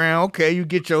Instagram. Okay, you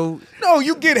get your... No,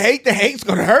 you get hate. The hate's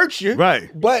gonna hurt you. Right.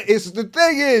 But it's the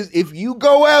thing is, if you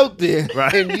go out there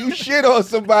Right. and you shit on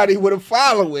somebody with a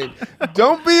following,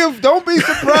 don't be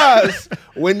surprised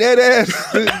when that ass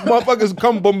motherfuckers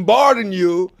come bombarding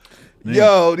you.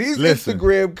 Yo, these Listen.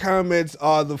 Instagram comments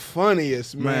are the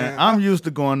funniest, man. Man, I'm used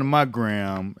to going to my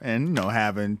gram and, you know,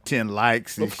 having 10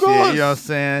 likes and Of shit. course. You know what I'm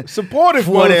saying? Supportive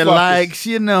 40 motherfuckers. likes,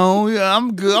 you know. Yeah,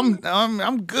 I'm good.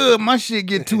 I'm good. My shit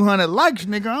get 200 likes,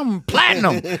 nigga. I'm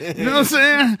platinum. You know what I'm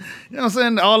saying? You know what I'm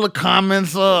saying? All the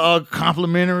comments are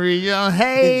complimentary. You know,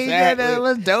 hey, Exactly. that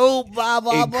was dope, blah,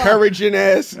 blah, blah. Encouraging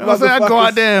ass You know what I'm saying? I go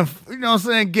out motherfuckers. there and, you know what I'm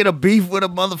saying, get a beef with a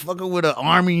motherfucker with an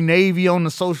Army, Navy on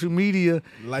the social media.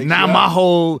 Like, now yeah. my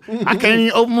whole, I can't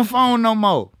even open my phone no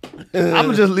more. I'm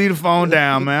going to just leave the phone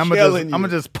down, man. I'm Killing going you.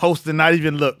 to just post and not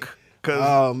even look. Because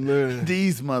Oh man,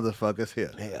 these motherfuckers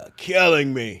here they are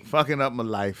killing me. fucking up my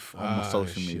life on my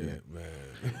social shit, media.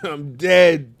 man. I'm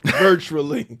dead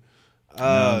virtually. You know what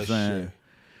I'm Oh saying? shit.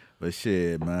 But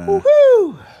shit, man.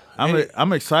 Woo.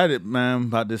 I'm excited, man,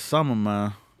 about this summer,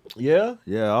 man. Yeah.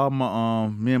 Yeah, all my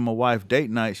me and my wife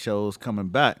date night shows coming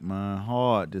back, man,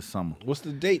 hard this summer. What's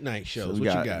the date night shows? We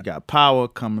What got, you got? Power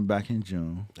coming back in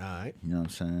June. All right. You know what I'm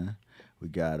saying? We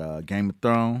got Game of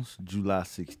Thrones, July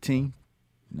 16th.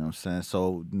 You know what I'm saying?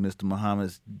 So Mr.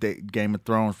 Muhammad's Game of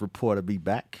Thrones reporter be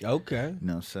back. Okay. You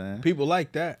know what I'm saying? People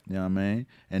like that. You know what I mean?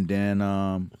 And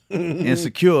then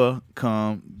Insecure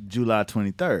come July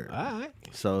 23rd. All right.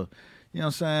 So, you know what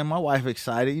I'm saying? My wife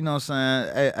excited. You know what I'm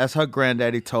saying? As her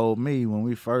granddaddy told me when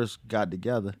we first got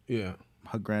together, Yeah.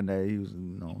 her granddad, he was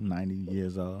 90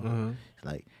 years old. He's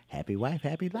like, happy wife,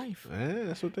 happy life. Yeah,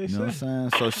 that's what they You say. know what I'm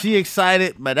saying? So she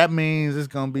excited, but that means it's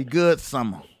gonna be good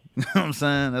summer. You know what I'm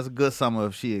saying? That's a good summer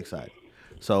if she excited.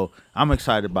 So I'm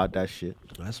excited about that shit.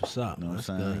 That's what's up. You know what I'm That's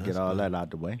saying? good. Get That's all good. that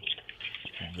out the way.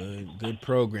 Good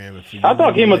programming for you. I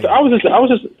thought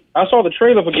I saw the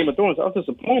trailer for Game of Thrones. I was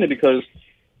disappointed because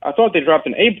I thought they dropped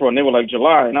in April and they were like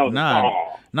July, and I was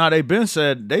Nah,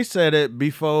 they said it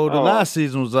before the last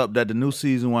season was up that the new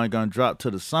season wasn't gonna drop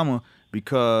to the summer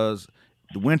because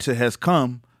the winter has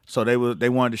come. So they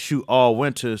wanted to shoot all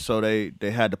winter, so they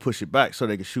had to push it back so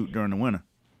they could shoot during the winter.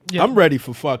 Yeah. I'm ready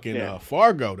for fucking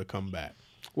Fargo to come back.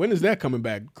 When is that coming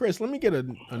back? Chris, let me get a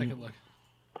look.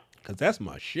 because that's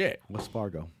my shit. What's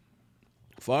Fargo?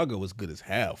 Fargo was good as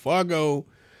hell. Fargo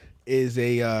is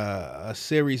a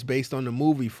series based on the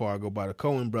movie Fargo by the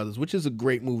Coen brothers, which is a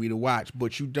great movie to watch,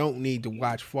 but you don't need to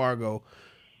watch Fargo,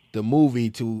 the movie,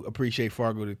 to appreciate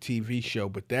Fargo, the TV show.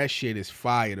 But that shit is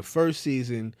fire. The first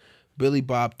season, Billy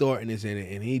Bob Thornton is in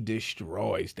it, and he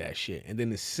destroys that shit. And then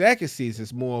the second season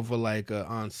is more of a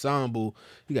ensemble.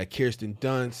 You got Kirsten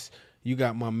Dunst. You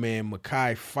got my man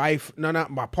Mekhi Phifer. No,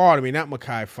 not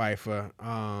Mekhi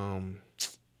Phifer.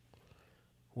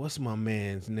 What's my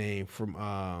man's name from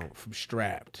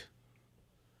Strapped?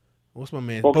 What's my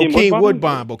man? Bokeem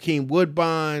Woodbine. Bokeem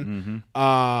Woodbine.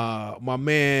 My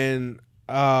man.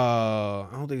 I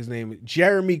don't think his name is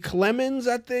Jeremy Clemens.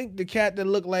 I think the cat that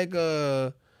looked like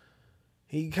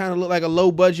he kind of looked like a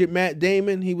low budget Matt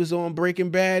Damon. He was on Breaking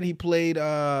Bad. He played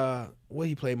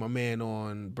he played my man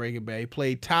on Breaking Bad. He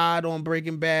played Todd on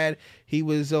Breaking Bad. He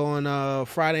was on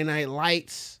Friday Night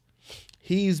Lights.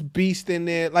 He's beast in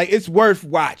there. Like, it's worth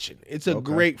watching. It's a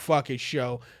great fucking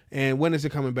show. And when is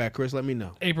it coming back, Chris? Let me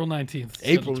know. April 19th.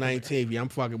 April 19th. Yeah, I'm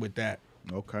fucking with that.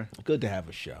 Okay. Good to have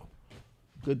a show.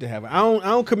 Good to have it. I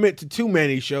don't commit to too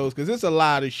many shows because it's a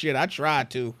lot of shit. I try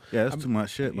to. Yeah, that's too much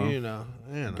shit, man. You know,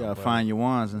 gotta find your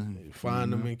ones and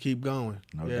find them and keep going.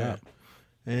 No doubt.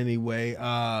 Anyway,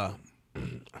 I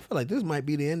feel like this might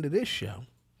be the end of this show.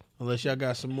 Unless y'all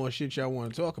got some more shit y'all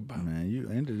want to talk about. Man, you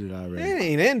ended it already. It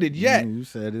ain't ended yet. You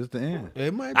said it's the end.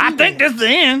 It might be I think this the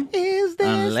end. Is this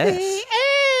Unless the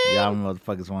end? y'all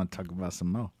motherfuckers want to talk about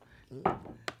some more.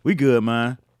 We good,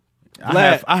 man.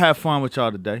 Vlad. I had fun with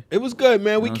y'all today. It was good,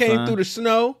 man. We You know what I'm came saying? through the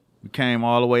snow. We came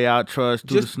all the way out, trudged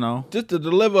through the snow. Just to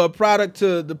deliver a product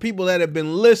to the people that have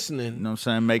been listening. You know what I'm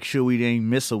saying? Make sure we didn't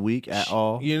miss a week at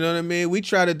all. You know what I mean? We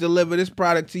try to deliver this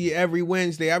product to you every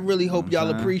Wednesday. I really hope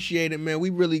y'all appreciate it, man. We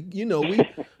really,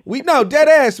 we no, dead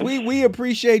ass. We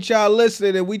appreciate y'all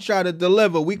listening, and we try to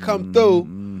deliver. We come through.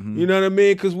 You know what I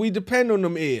mean? Because we depend on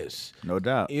them ears. No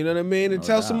doubt. You know what I mean? And No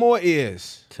tell doubt. some more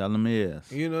ears. Tell them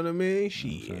ears. You know what I mean? You know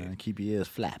Shit. what I'm saying? Keep your ears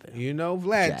flapping. You know,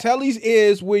 Vlad, Jack. tell these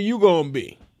ears where you gonna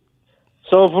be.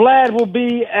 So Vlad will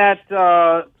be at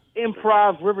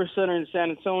Improv River Center in San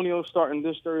Antonio starting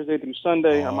this Thursday through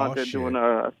Sunday. I'm out there shit. doing,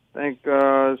 I think,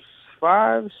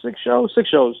 6 shows. 6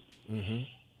 shows.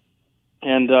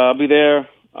 And I'll be there.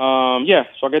 So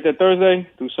I'll get there Thursday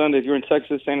through Sunday. If you're in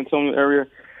Texas, San Antonio area,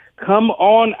 come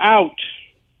on out.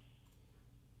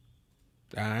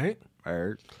 All right.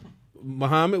 Heard.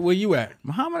 Muhammad, where you at?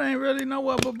 Muhammad ain't really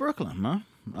nowhere but Brooklyn, man.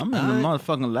 I'm in the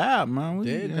motherfucking lab, man. We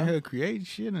There you in go. here creating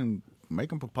shit and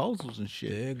making proposals and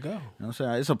shit. There you go. You know what I'm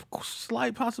saying? It's a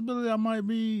slight possibility I might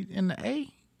be in the A.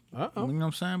 Uh-oh. You know what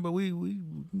I'm saying? But we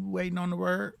waiting on the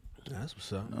word. That's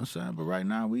what's up. You know what I'm saying? But right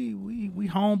now we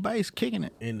home base kicking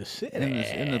it. In the city.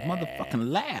 In the motherfucking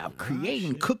lab,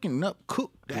 creating, cooking up,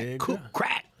 There you cook go.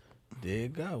 crack. There you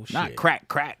go. Not Shit.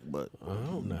 crack, but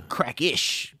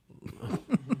crack-ish.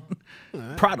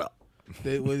 Product.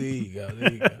 There you go.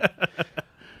 There you go.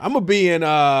 I'm going to be in,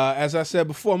 as I said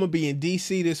before, I'm going to be in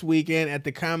D.C. this weekend at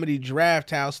the Comedy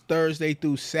Draft House Thursday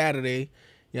through Saturday.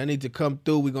 Y'all need to come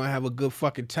through. We're going to have a good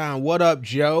fucking time. What up,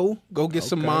 Joe? Go get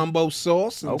some Mambo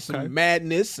sauce and some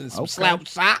madness and some slouch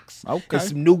socks and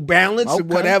some New Balance and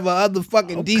whatever other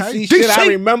fucking DC shit I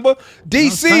remember.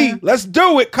 DC, let's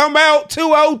do it. Come out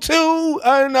 202.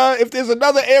 And if there's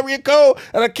another area code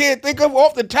that I can't think of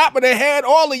off the top of the head,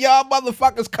 all of y'all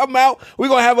motherfuckers come out. We're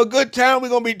going to have a good time. We're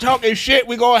going to be talking shit.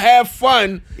 We're going to have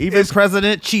fun. Even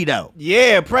President Cheeto.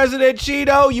 Yeah, President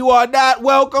Cheeto, you are not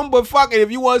welcome, but fuck it.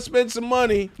 If you want to spend some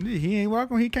money, He ain't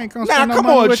welcome. He can't come nah, spend no come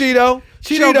money on, with you. Cheeto.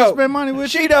 Cheeto can spend money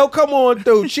with you. Cheeto, come on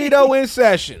through. Cheeto in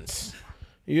sessions.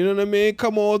 You know what I mean?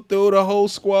 Come on through. The whole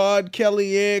squad.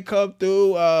 Kellyanne come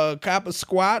through. Cop a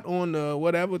squat on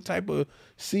whatever type of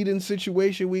seating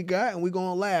situation we got, and we're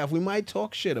going to laugh. We might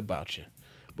talk shit about you.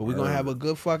 But we're going to have a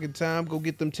good fucking time. Go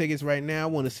get them tickets right now. I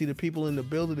want to see the people in the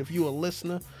building. If you're a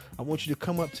listener, I want you to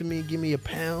come up to me, give me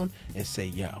 £1 and say,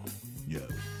 yo, Yo.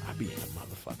 I be in a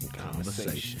motherfucking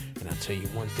conversation. And I tell you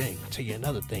one thing. I tell you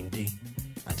another thing, D.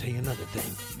 I tell you another thing.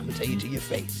 I'm gonna tell you to your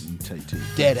face. Let me tell you to you.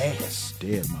 Dead ass.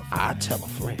 Dead motherfucker. I tell a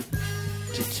friend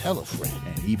to tell a friend.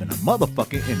 And even a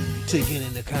motherfucking enemy. To get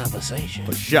in the conversation.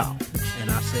 For sure. And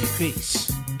I say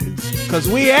peace. Deuces. Cause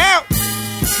we out. And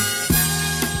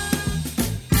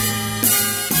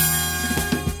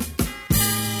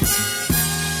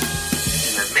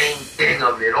the main thing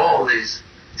of it all is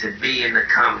to be in the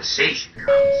conversation.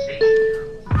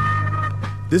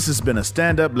 This has been a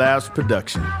Stand Up Labs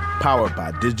production, powered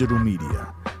by digital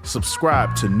media.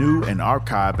 Subscribe to new and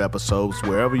archive episodes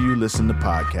wherever you listen to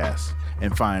podcasts,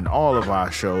 and find all of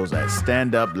our shows at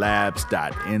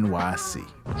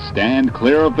standuplabs.nyc. Stand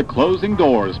clear of the closing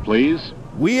doors, please.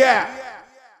 We out!